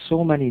got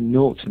so many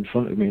notes in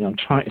front of me, and I'm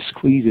trying to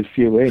squeeze a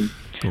few in.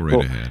 Go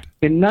right ahead.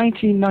 In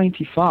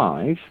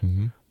 1995,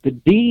 the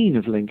Dean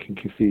of Lincoln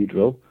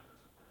Cathedral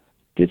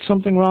did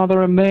something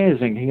rather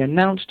amazing. He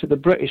announced to the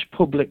British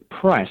public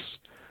press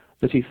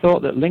that he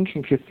thought that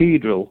Lincoln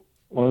Cathedral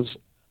was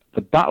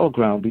the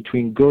battleground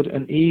between good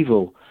and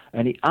evil,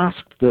 and he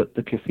asked that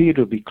the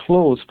cathedral be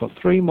closed for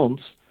 3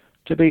 months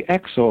to be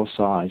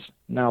exorcised.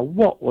 Now,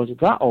 what was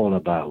that all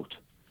about?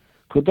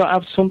 Could that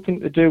have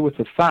something to do with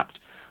the fact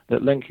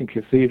that Lincoln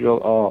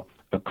Cathedral are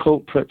a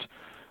culprit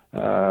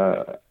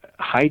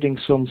hiding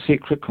some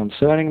secret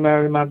concerning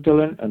Mary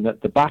Magdalene, and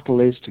that the battle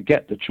is to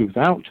get the truth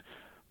out?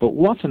 But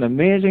what an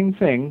amazing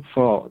thing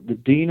for the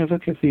Dean of a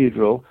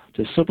cathedral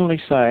to suddenly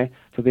say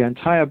to the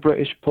entire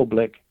British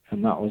public,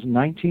 and that was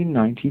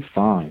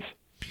 1995.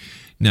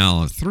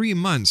 Now, 3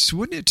 months.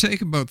 Wouldn't it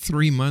take about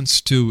 3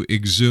 months to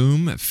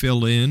exhume,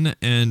 fill in,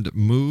 and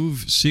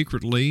move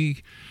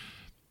secretly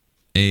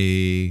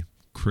a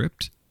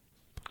crypt?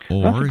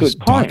 or that's a good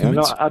point.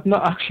 documents? I've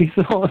not actually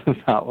thought of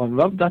that one,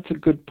 Rob. That's a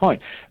good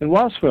point. And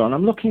whilst we're on,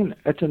 I'm looking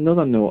at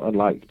another note I'd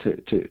like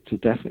to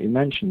definitely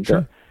mention.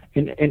 Sure. That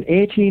in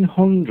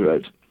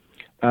 1800,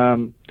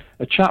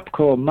 a chap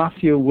called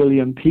Matthew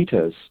William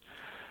Peters,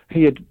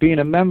 he had been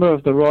a member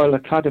of the Royal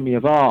Academy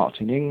of Art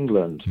in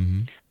England,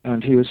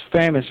 and he was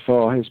famous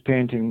for his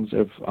paintings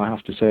of, I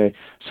have to say,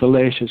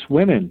 salacious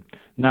women.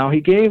 Now,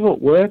 he gave up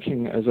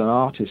working as an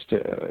artist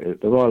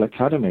at the Royal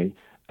Academy,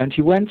 and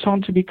he went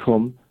on to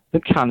become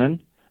the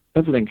canon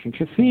of Lincoln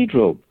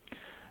Cathedral.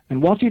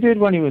 And what he did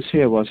when he was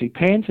here was he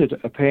painted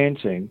a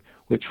painting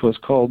which was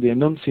called the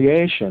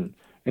Annunciation,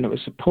 and it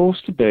was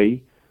supposed to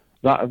be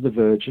that of the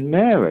Virgin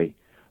Mary.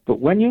 But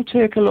when you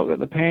take a look at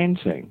the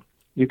painting,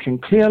 you can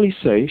clearly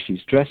see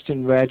she's dressed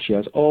in red. She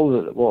has all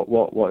the,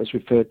 what is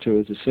referred to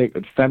as the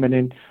sacred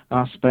feminine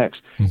aspects.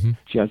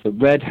 She has the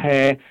red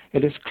hair.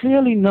 It is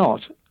clearly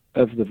not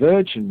of the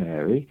Virgin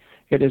Mary.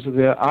 It is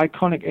the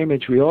iconic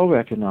image we all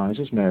recognize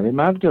as Mary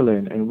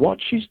Magdalene. And what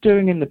she's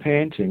doing in the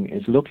painting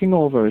is looking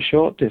over a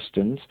short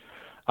distance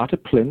at a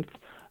plinth,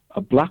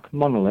 a black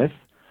monolith,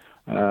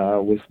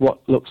 with what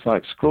looks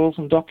like scrolls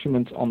and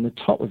documents on the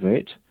top of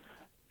it,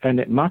 and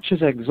it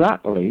matches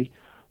exactly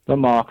the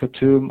marker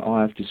tomb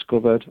I have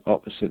discovered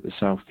opposite the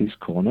southeast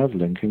corner of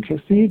Lincoln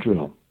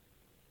Cathedral.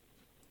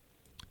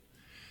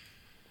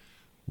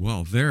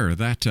 Well,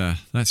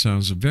 that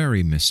sounds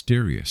very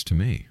mysterious to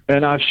me.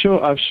 And I've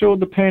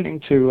showed the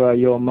painting to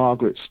your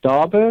Margaret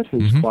Starbird,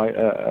 who's quite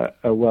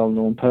a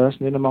well-known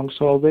person in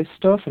amongst all this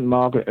stuff, and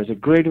Margaret has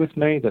agreed with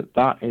me that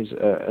that is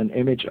an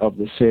image of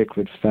the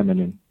sacred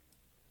feminine.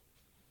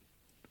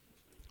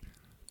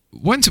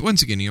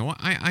 Once again, you know,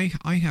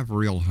 I have a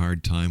real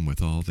hard time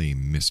with all the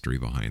mystery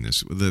behind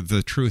this.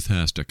 The truth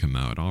has to come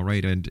out, all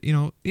right? And, you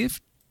know,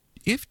 if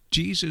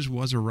Jesus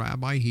was a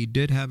rabbi, he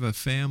did have a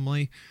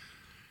family,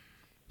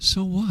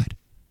 so what?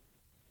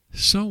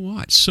 So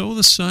what? So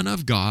the Son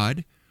of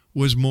God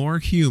was more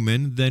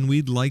human than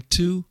we'd like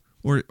to,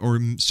 or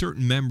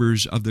certain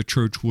members of the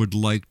church would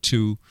like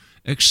to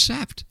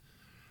accept.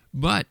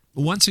 But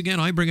once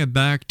again, I bring it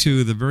back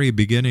to the very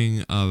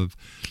beginning of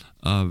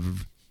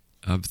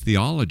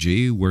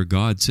theology, where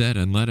God said,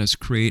 and let us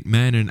create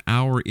man in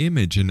our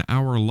image and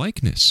our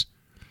likeness.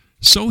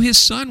 So his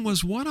son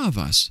was one of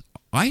us.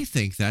 I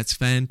think that's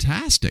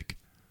fantastic.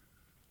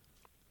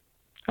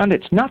 And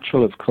it's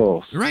natural, of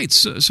course. Right.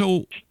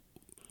 So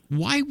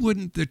why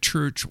wouldn't the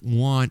church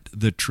want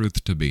the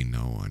truth to be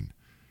known?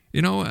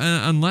 You know,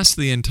 unless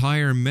the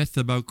entire myth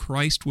about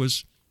Christ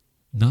was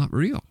not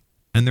real.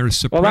 And they're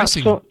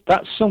suppressing... Well,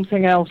 that's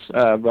something else,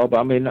 Rob.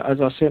 I mean, as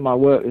I say, my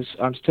work is...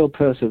 I'm still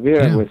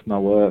persevering with my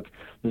work.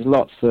 There's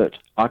lots that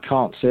I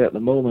can't say at the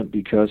moment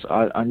because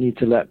I need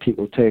to let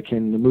people take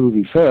in the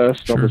movie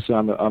first. Sure. Obviously,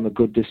 I'm a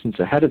good distance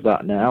ahead of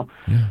that now.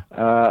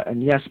 Yeah.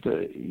 And yes,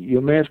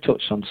 you may have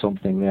touched on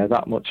something there.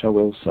 That much I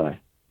will say.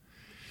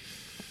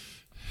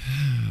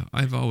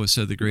 I've always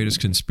said the greatest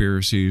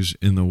conspiracies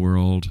in the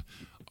world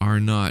are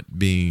not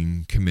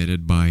being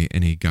committed by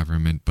any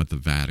government but the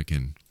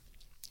Vatican.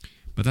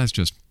 But that's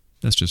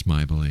just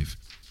my belief.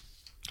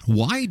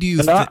 Why do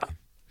you think...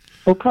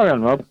 Well, carry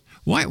on, Rob.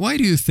 Why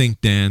do you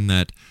think, Dan,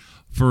 that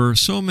for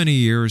so many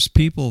years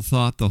people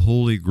thought the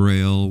Holy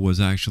Grail was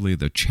actually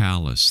the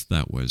chalice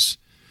that was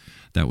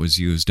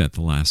used at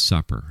the Last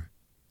Supper?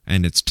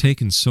 And it's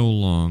taken so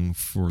long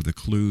for the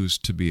clues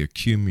to be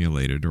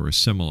accumulated or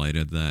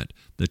assimilated that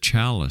the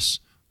chalice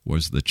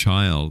was the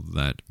child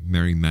that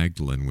Mary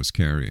Magdalene was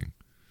carrying.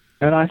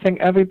 And I think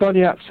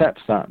everybody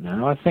accepts that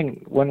now. I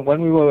think when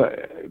we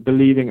were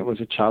believing it was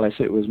a chalice,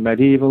 it was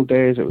medieval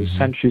days, it was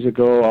centuries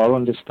ago. Our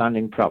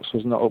understanding perhaps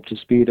was not up to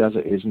speed as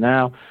it is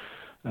now.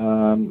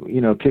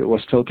 You know, people were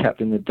still kept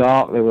in the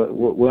dark. They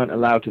weren't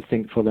allowed to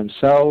think for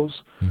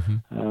themselves.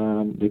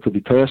 They could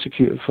be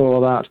persecuted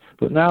for that.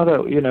 But now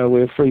that, you know,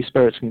 we're free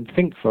spirits and can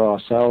think for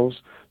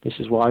ourselves, this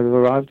is why we've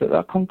arrived at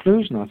that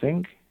conclusion, I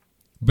think.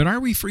 But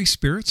are we free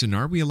spirits, and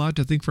are we allowed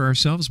to think for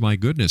ourselves? My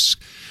goodness.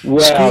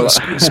 Well,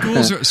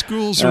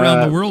 schools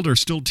around the world are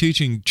still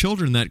teaching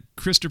children that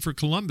Christopher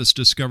Columbus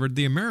discovered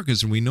the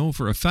Americas, and we know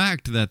for a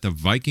fact that the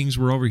Vikings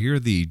were over here,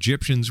 the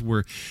Egyptians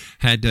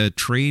had to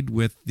trade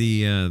with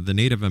the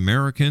Native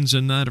Americans,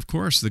 and that, of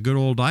course, the good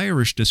old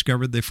Irish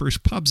discovered the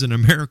first pubs in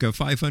America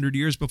 500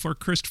 years before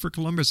Christopher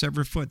Columbus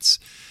ever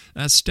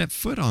stepped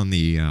foot on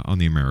the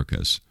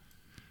Americas.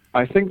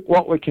 I think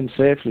what we can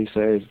safely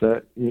say is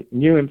that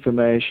new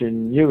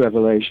information, new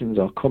revelations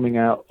are coming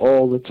out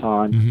all the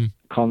time,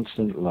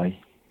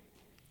 constantly.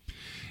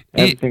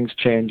 Everything's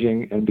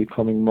changing and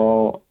becoming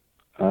more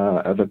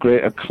of a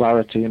greater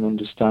clarity and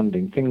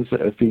understanding. Things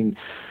that have been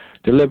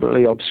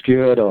deliberately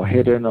obscured or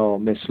hidden or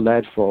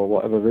misled for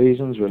whatever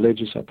reasons,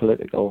 religious or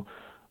political,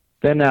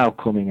 they're now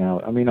coming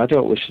out. I mean, I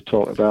don't wish to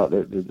talk about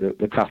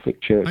the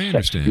Catholic Church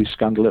sex abuse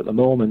scandal at the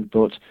moment,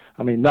 but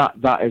I mean that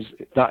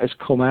has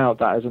come out.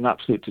 That is an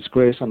absolute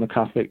disgrace on the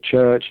Catholic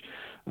Church.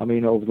 I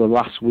mean, over the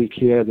last week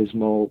here, there's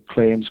more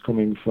claims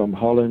coming from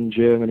Holland,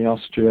 Germany,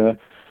 Austria,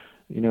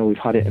 We've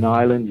had it in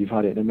Ireland, you've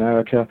had it in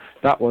America.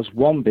 That was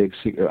one big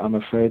secret, I'm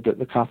afraid, that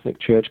the Catholic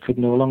Church could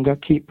no longer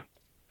keep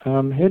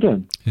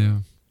hidden. Yeah.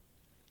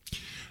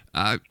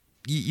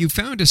 You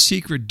found a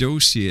secret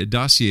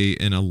dossier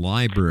in a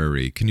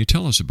library. Can you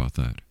tell us about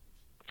that?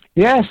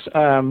 Yes.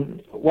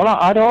 Well,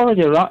 I'd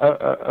already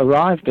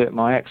arrived at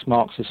my X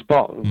marks the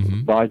spot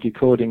by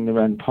decoding the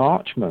Wren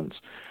parchments.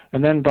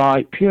 And then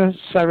by pure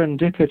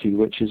serendipity,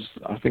 which is,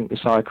 I think the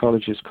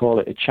psychologists call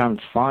it a chance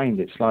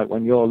find. It's like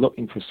when you're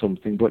looking for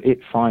something, but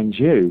it finds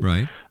you.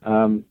 Right.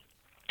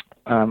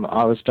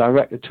 I was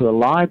directed to a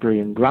library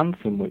in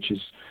Grantham, which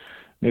is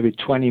maybe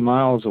 20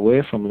 miles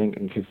away from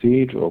Lincoln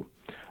Cathedral.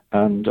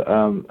 And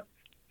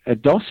a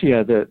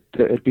dossier that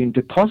had been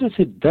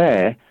deposited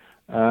there,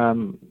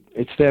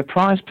 it's their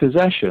prized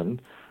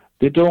possession.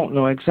 They don't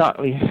know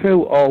exactly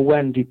who or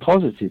when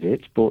deposited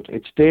it, but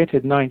it's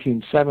dated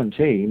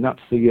 1917.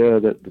 That's the year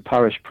that the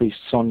parish priest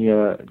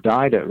Sonia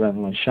died at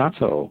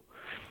Rennes-le-Château.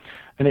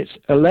 And it's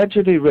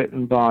allegedly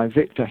written by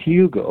Victor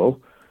Hugo,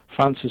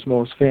 France's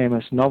most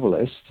famous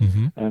novelist,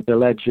 and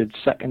alleged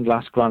second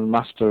last Grand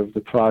Master of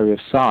the Priory of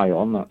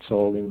Sion. That's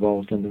all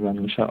involved in the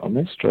Rennes-le-Château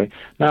mystery.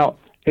 Now,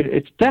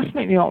 it's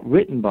definitely not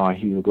written by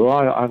Hugo.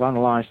 I've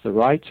analysed the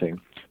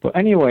writing. But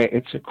anyway,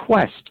 it's a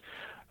quest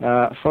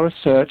for a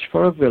search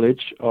for a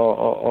village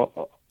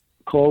or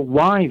called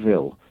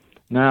Wyville.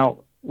 Now,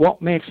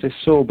 what makes this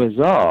so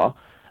bizarre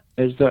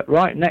is that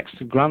right next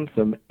to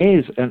Grantham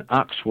is an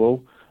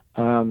actual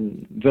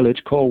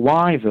village called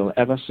Wyville,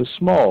 ever so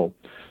small.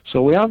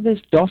 So we have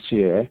this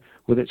dossier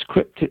with its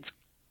cryptic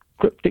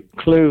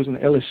clues and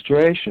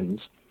illustrations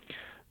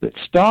that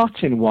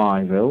starts in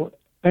Wyville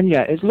and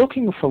yet is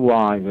looking for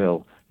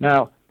Wyville.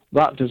 Now,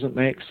 that doesn't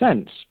make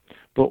sense.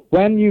 But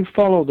when you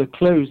follow the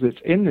clues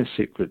that's in the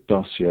secret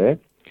dossier,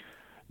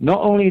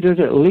 not only does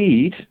it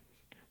lead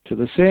to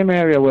the same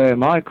area where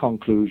my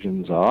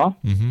conclusions are,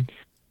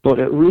 but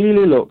it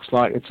really looks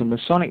like it's a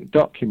Masonic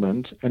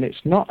document, and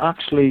it's not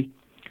actually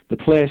the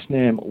place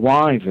name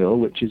Wyville,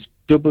 which is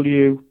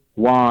W-Y-V-I-L-L-E,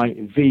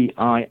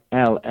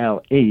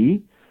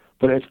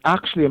 but it's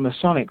actually a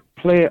Masonic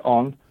play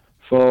on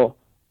for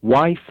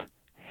Wife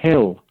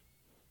Hill.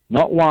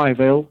 Not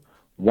Wyville,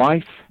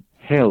 Wife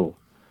Hill.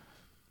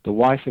 The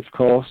wife, of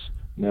course,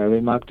 Mary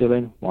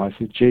Magdalene,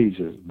 wife of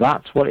Jesus.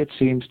 That's what it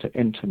seems to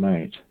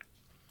intimate.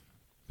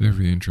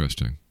 Very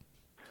interesting.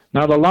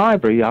 Now, the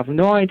library, you have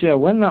no idea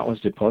when that was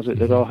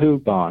deposited or who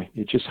by.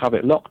 You just have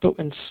it locked up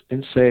in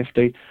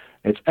safety.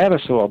 It's ever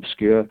so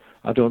obscure.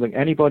 I don't think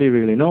anybody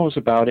really knows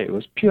about it. It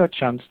was pure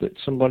chance that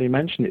somebody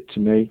mentioned it to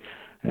me,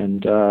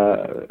 and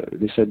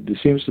they said there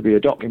seems to be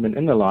a document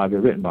in the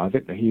library written by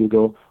Victor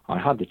Hugo. I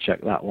had to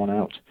check that one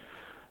out,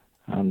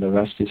 and the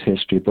rest is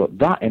history. But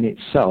that in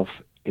itself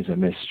is a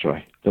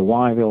mystery, the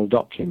Wyville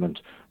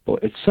document.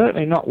 But it's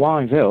certainly not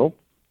Wyville,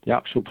 the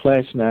actual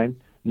place name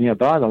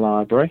nearby the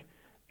library.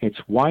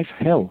 It's Wife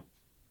Hill.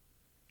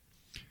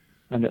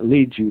 And it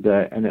leads you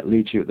there, and it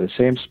leads you at the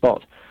same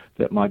spot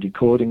that my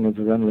decoding of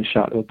the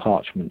Rennes-le-Château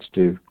parchments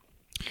do.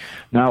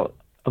 Now,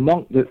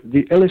 among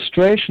the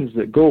illustrations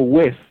that go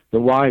with the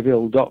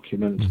Wyville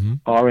document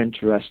are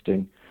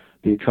interesting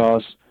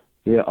because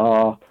they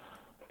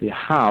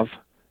have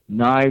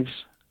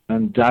knives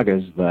and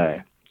daggers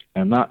there.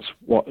 And that's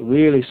what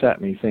really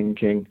set me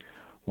thinking,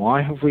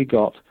 why have we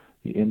got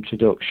the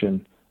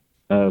introduction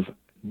of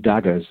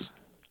daggers?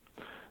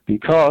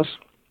 Because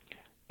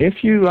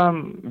if you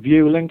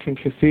view Lincoln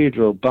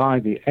Cathedral by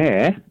the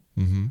air,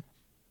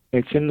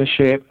 it's in the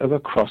shape of a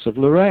cross of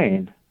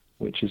Lorraine,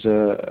 which is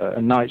a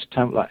Knights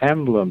Templar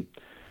emblem.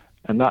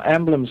 And that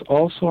emblem is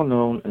also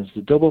known as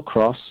the double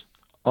cross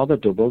or the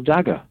double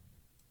dagger.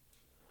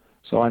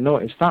 So I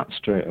noticed that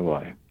straight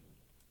away.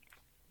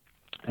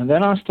 And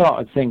then I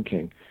started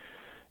thinking,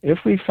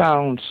 if we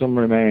found some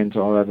remains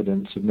or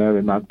evidence of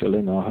Mary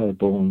Magdalene or her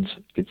bones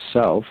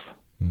itself,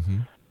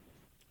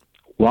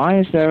 why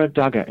is there a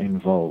dagger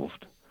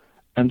involved?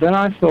 And then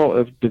I thought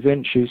of Da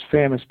Vinci's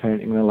famous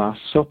painting, The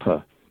Last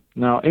Supper.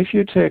 Now, if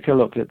you take a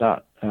look at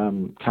that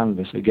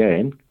canvas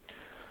again,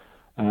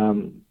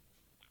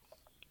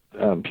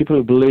 people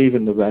who believe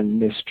in the Wren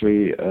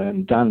mystery,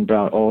 and Dan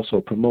Brown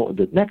also promoted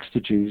that next to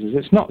Jesus,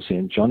 it's not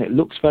St. John, it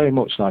looks very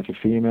much like a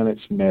female,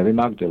 it's Mary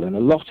Magdalene. A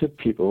lot of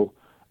people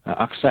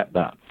accept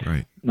that.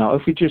 Right. Now,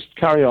 if we just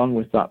carry on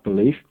with that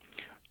belief,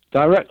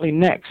 directly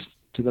next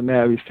to the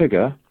Mary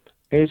figure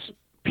is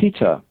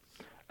Peter,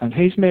 and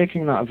he's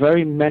making that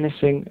very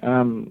menacing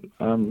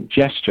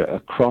gesture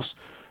across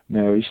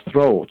Mary's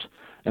throat.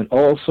 And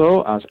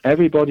also, as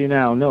everybody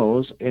now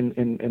knows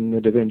in the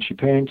Da Vinci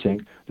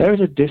painting, there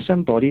is a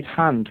disembodied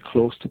hand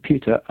close to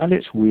Peter, and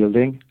it's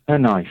wielding a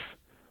knife.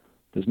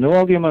 There's no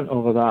argument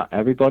over that.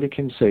 Everybody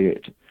can see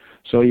it.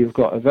 So you've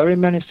got a very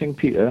menacing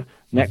Peter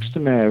next to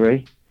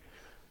Mary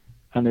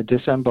and a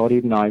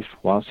disembodied knife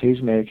whilst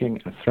he's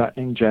making a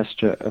threatening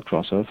gesture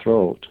across her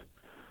throat.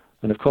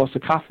 And of course,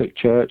 the Catholic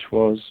Church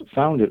was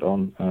founded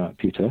on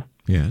Peter.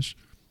 Yes.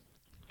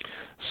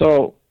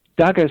 So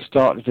daggers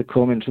started to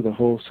come into the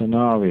whole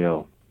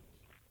scenario.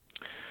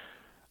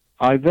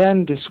 I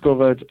then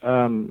discovered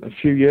a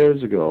few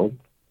years ago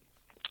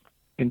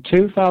in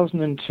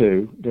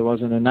 2002, there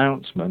was an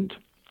announcement.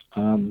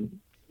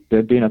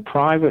 There'd been a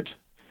private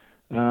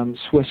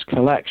Swiss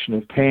collection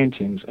of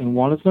paintings, and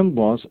one of them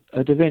was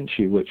a Da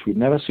Vinci, which we'd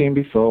never seen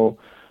before.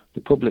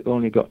 The public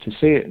only got to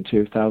see it in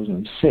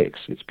 2006.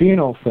 It's been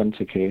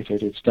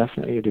authenticated. It's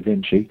definitely a Da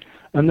Vinci,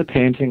 and the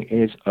painting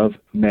is of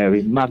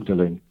Mary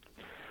Magdalene.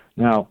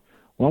 Now,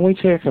 when we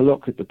take a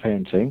look at the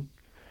painting,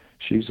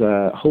 she's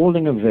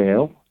holding a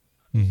veil,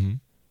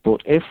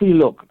 but if we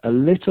look a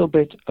little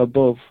bit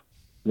above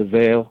the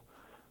veil,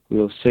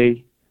 we'll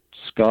see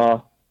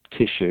scar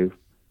tissue.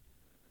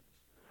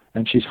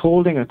 And she's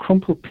holding a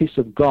crumpled piece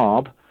of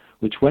garb,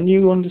 which when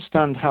you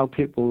understand how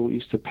people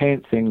used to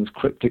paint things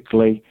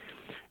cryptically,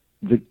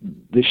 the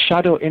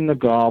shadow in the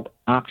garb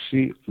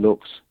actually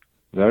looks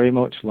very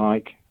much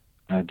like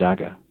a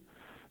dagger.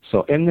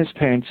 So in this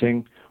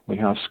painting, we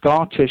have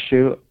scar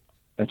tissue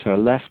at her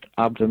left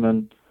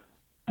abdomen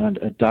and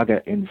a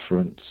dagger in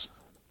front.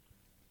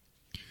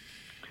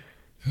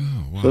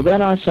 Oh, wow. So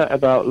then I set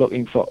about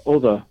looking for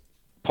other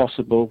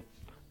possible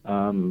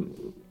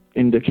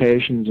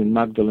indications in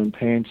Magdalene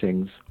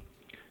paintings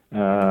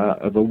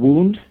of a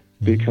wound,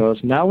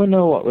 because now we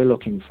know what we're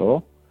looking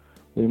for.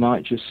 We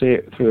might just see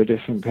it through a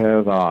different pair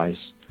of eyes.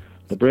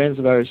 The brain's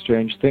a very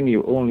strange thing.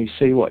 You only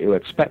see what you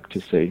expect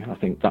to see. I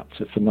think that's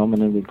a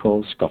phenomenon we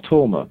call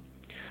scotoma.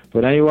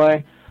 But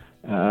anyway,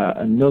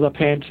 another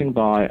painting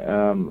by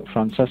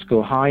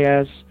Francesco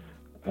Hayez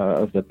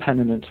of the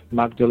penitent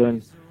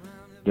Magdalene.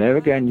 There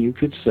again, you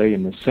could see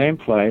in the same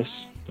place,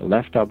 the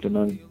left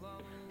abdomen,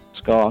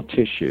 scar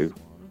tissue.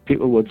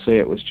 People would say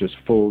it was just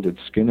folded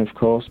skin, of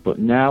course, but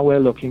now we're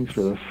looking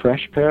through a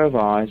fresh pair of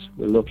eyes.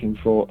 We're looking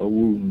for a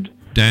wound.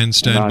 Dan,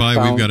 stand by.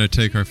 We've got to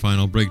take our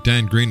final break.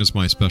 Dan Green is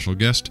my special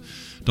guest.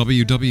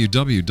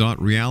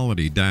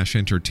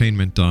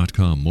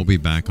 www.reality-entertainment.com. We'll be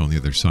back on the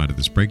other side of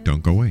this break.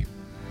 Don't go away.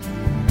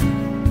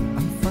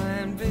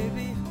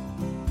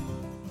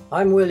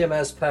 I'm William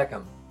S.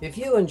 Peckham. If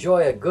you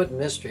enjoy a good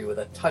mystery with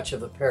a touch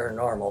of the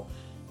paranormal,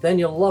 then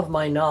you'll love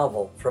my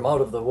novel, From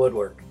Out of the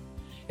Woodwork.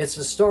 It's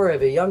the story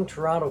of a young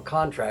Toronto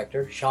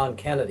contractor, Sean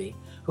Kennedy,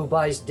 who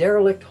buys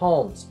derelict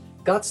homes,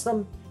 guts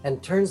them,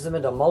 and turns them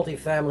into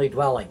multifamily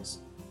dwellings.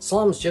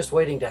 Slums just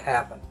waiting to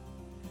happen.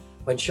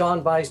 When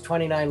Sean buys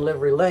 29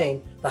 Livery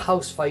Lane, the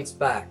house fights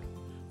back.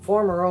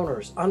 Former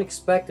owners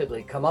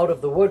unexpectedly come out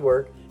of the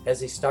woodwork as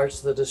he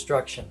starts the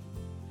destruction.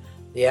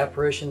 The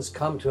apparitions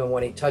come to him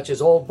when he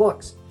touches old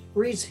books,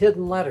 reads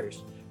hidden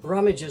letters,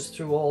 rummages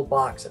through old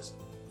boxes,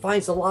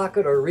 finds a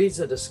locket, or reads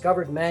a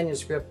discovered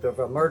manuscript of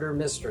a murder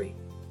mystery.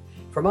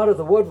 From Out of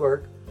the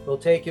Woodwork will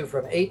take you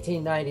from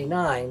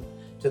 1899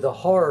 to the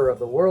horror of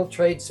the World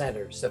Trade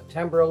Center,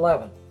 September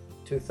 11,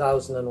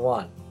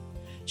 2001.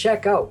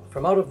 Check out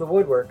From Out of the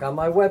Woodwork on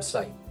my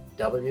website,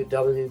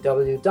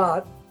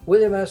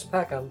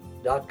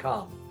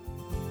 www.williamspeckham.com.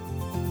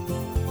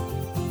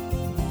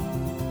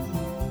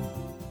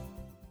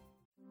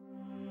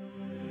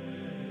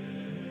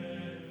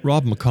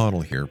 Rob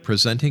McConnell here,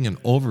 presenting an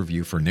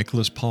overview for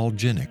Nicholas Paul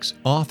Jennings,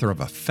 author of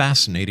a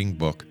fascinating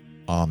book,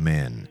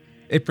 Amen.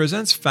 It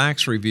presents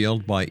facts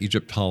revealed by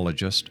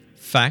Egyptologists,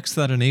 facts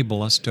that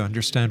enable us to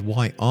understand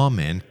why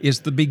Amen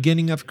is the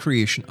beginning of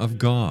creation of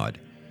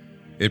God.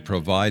 It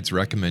provides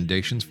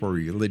recommendations for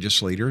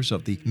religious leaders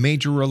of the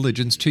major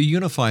religions to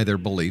unify their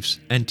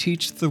beliefs and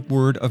teach the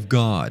Word of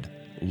God.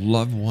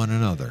 Love one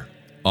another.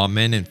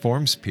 Amen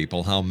informs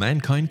people how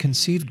mankind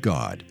conceived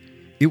God.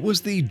 It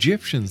was the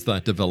Egyptians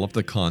that developed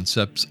the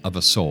concepts of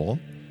a soul,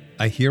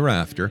 a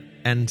hereafter,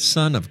 and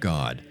Son of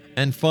God.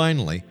 And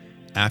finally,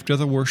 after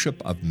the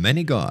worship of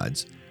many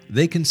gods,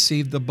 they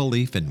conceived the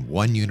belief in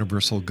one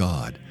universal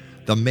God,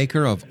 the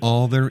maker of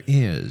all there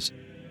is.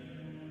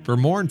 For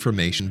more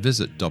information,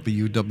 visit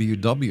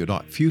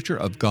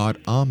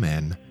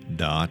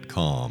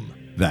www.futureofgodamen.com.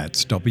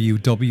 That's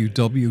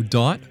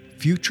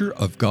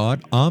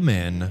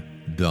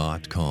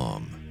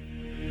www.futureofgodamen.com.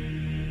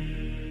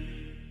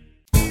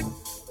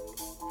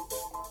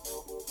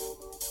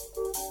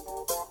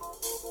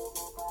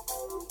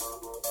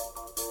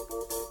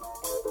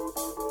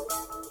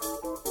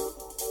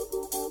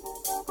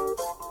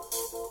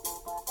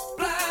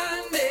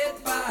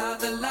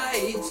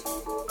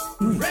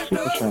 Wrapped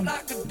up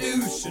like a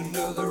douche,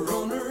 another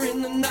runner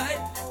in the night.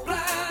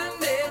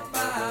 Blinded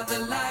by the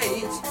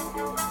lights.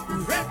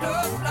 Wrapped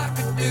up like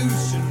a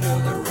douche,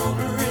 another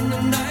runner in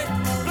the night.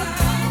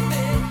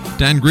 Blinded.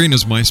 Dan Green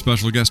is my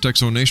special guest,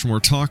 Exonation. We're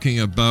talking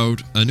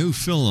about a new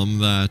film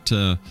that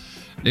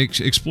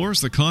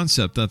explores the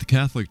concept that the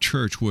Catholic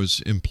Church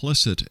was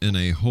implicit in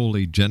a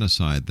holy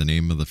genocide. The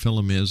name of the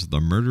film is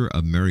The Murder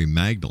of Mary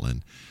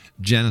Magdalene,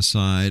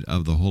 Genocide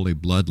of the Holy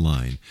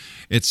Bloodline.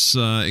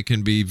 It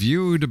can be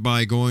viewed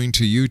by going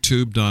to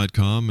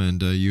youtube.com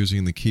and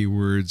using the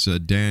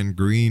keywords Dan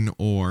Green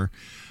or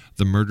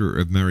The Murder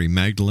of Mary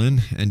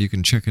Magdalene, and you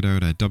can check it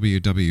out at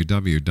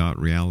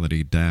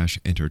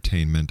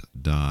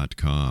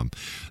www.reality-entertainment.com.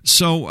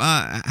 So,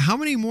 how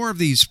many more of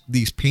these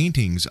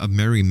paintings of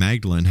Mary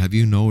Magdalene have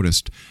you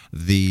noticed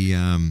the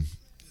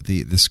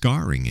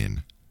scarring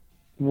in?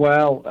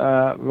 Well,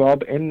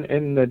 Rob,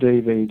 in the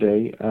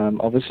DVD,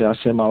 obviously I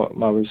say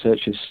my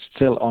research is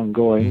still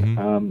ongoing.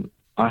 Mm-hmm.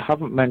 I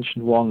haven't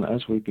mentioned one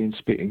as we've been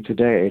speaking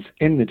today. It's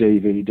in the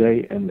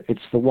DVD, and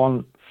it's the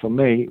one, for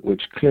me,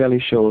 which clearly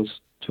shows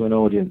to an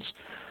audience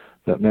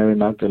that Mary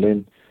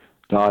Magdalene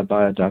died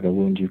by a dagger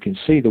wound. You can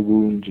see the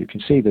wound, you can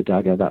see the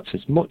dagger. That's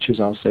as much as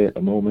I'll say at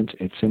the moment.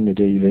 It's in the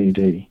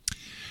DVD.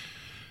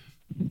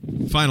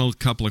 Final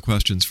couple of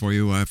questions for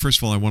you. First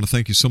of all, I want to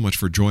thank you so much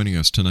for joining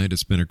us tonight.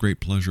 It's been a great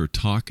pleasure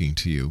talking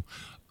to you.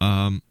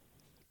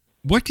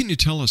 What can you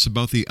tell us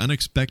about the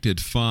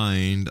unexpected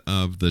find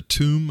of the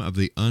tomb of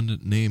the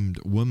unnamed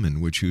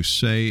woman, which you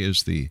say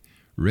is the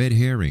red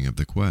herring of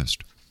the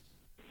quest?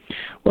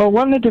 Well,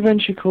 when the Da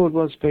Vinci Code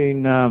was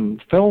being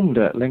filmed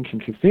at Lincoln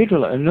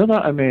Cathedral,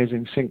 another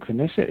amazing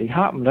synchronicity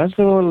happened. As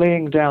they were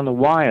laying down the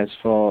wires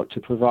to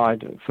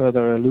provide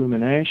further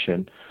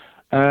illumination,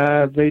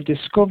 they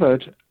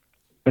discovered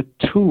a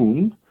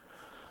tomb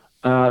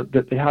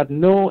that they had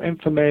no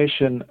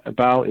information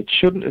about. It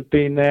shouldn't have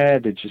been there.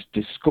 They just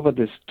discovered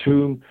this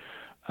tomb.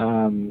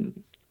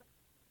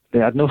 They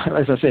had no,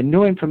 as I say,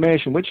 no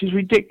information, which is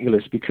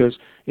ridiculous, because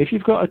if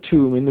you've got a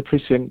tomb in the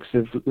precincts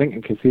of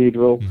Lincoln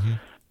Cathedral, mm-hmm.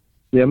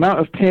 the amount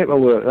of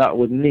paperwork that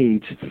would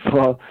need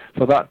for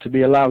that to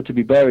be allowed to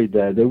be buried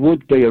there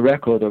would be a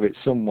record of it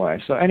somewhere.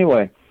 So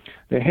anyway,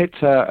 they hit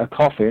a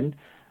coffin.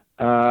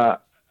 The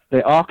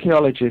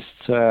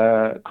archaeologists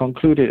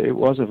concluded it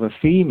was of a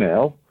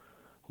female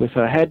with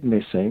her head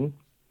missing,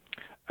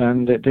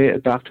 and it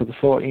dated back to the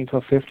 14th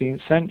or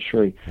 15th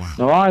century. Wow.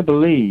 Now, I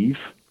believe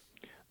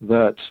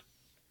that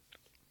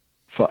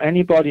for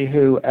anybody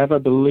who ever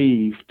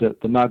believed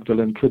that the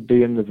Magdalene could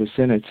be in the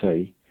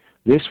vicinity,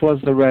 this was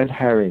the red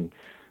herring.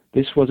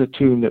 This was a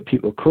tomb that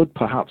people could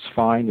perhaps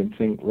find and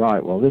think,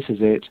 right, well, this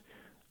is it,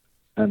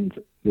 and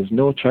there's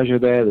no treasure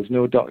there, there's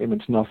no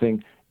documents,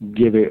 nothing,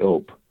 give it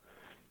up.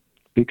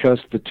 Because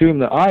the tomb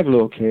that I've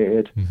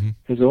located mm-hmm.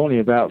 is only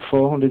about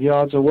 400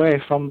 yards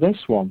away from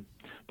this one.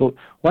 But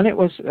when it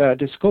was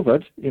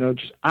discovered,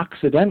 just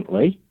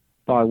accidentally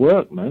by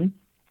workmen,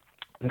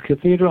 the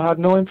cathedral had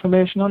no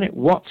information on it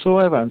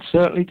whatsoever, and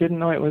certainly didn't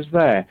know it was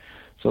there.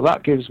 So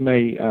that gives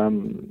me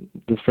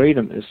the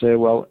freedom to say,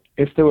 well,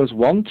 if there was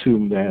one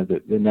tomb there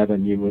that they never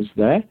knew was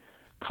there,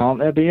 can't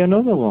there be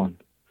another one?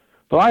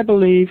 But I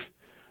believe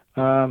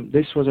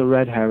this was a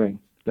red herring,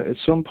 that at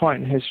some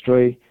point in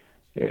history,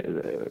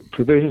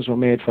 provisions were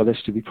made for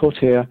this to be put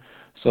here,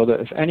 so that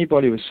if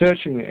anybody was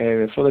searching the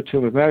area for the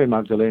tomb of Mary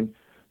Magdalene,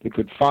 they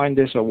could find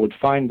this or would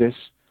find this,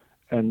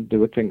 and they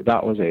would think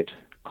that was it,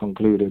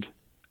 concluded.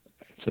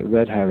 It's a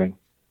red herring.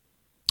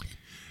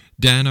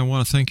 Dan, I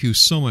want to thank you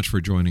so much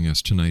for joining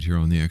us tonight here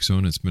on the X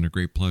Zone. It's been a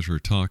great pleasure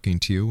talking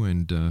to you,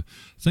 and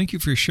thank you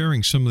for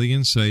sharing some of the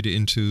insight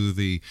into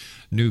the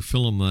new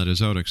film that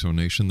is out, X Zone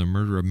Nation, The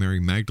Murder of Mary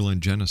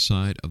Magdalene,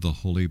 Genocide of the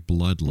Holy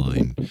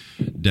Bloodline.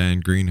 Dan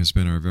Green has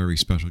been our very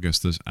special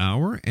guest this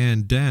hour,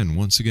 and Dan,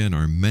 once again,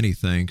 our many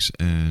thanks,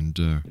 and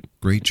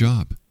great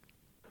job.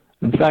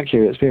 And thank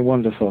you. It's been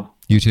wonderful.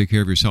 You take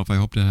care of yourself. I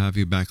hope to have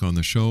you back on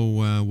the show.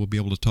 We'll be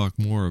able to talk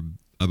more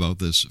about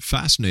this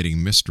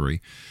fascinating mystery.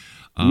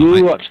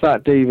 You watch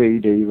that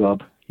DVD,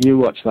 Rob. You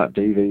watch that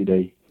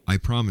DVD. I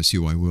promise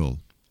you I will.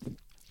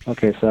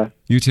 Okay, sir.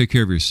 You take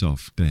care of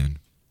yourself, Dan.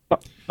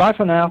 Bye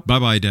for now.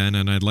 Bye-bye, Dan,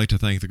 and I'd like to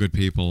thank the good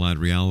people at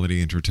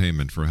Reality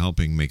Entertainment for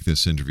helping make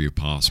this interview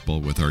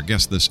possible with our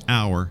guest this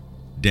hour,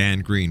 Dan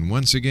Green.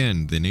 Once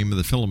again, the name of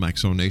the film,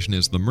 X Zone Nation,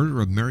 is The Murder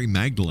of Mary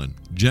Magdalene,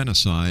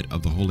 Genocide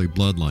of the Holy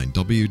Bloodline.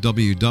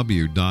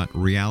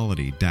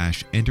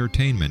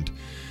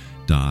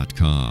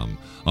 www.reality-entertainment.com.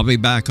 I'll be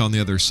back on the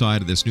other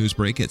side of this news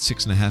break at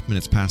 6.5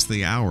 minutes past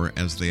the hour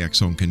as the X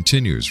Zone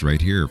continues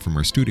right here from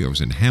our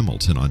studios in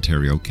Hamilton,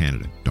 Ontario,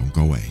 Canada. Don't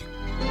go away.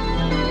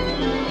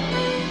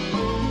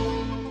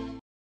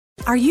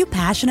 Are you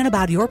passionate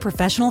about your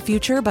professional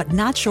future but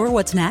not sure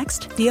what's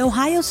next? The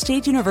Ohio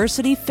State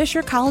University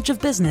Fisher College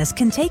of Business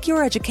can take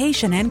your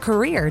education and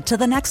career to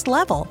the next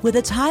level with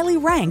its highly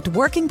ranked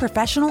working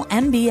professional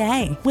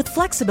MBA. With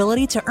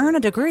flexibility to earn a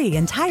degree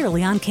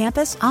entirely on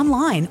campus,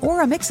 online,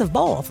 or a mix of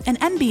both, an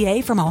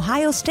MBA from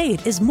Ohio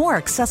State is more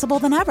accessible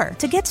than ever.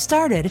 To get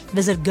started,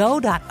 visit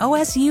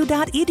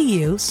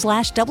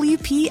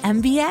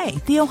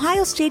go.osu.edu/WPMBA. The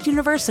Ohio State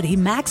University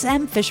Max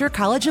M. Fisher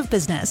College of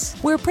Business,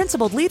 where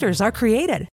principled leaders are created.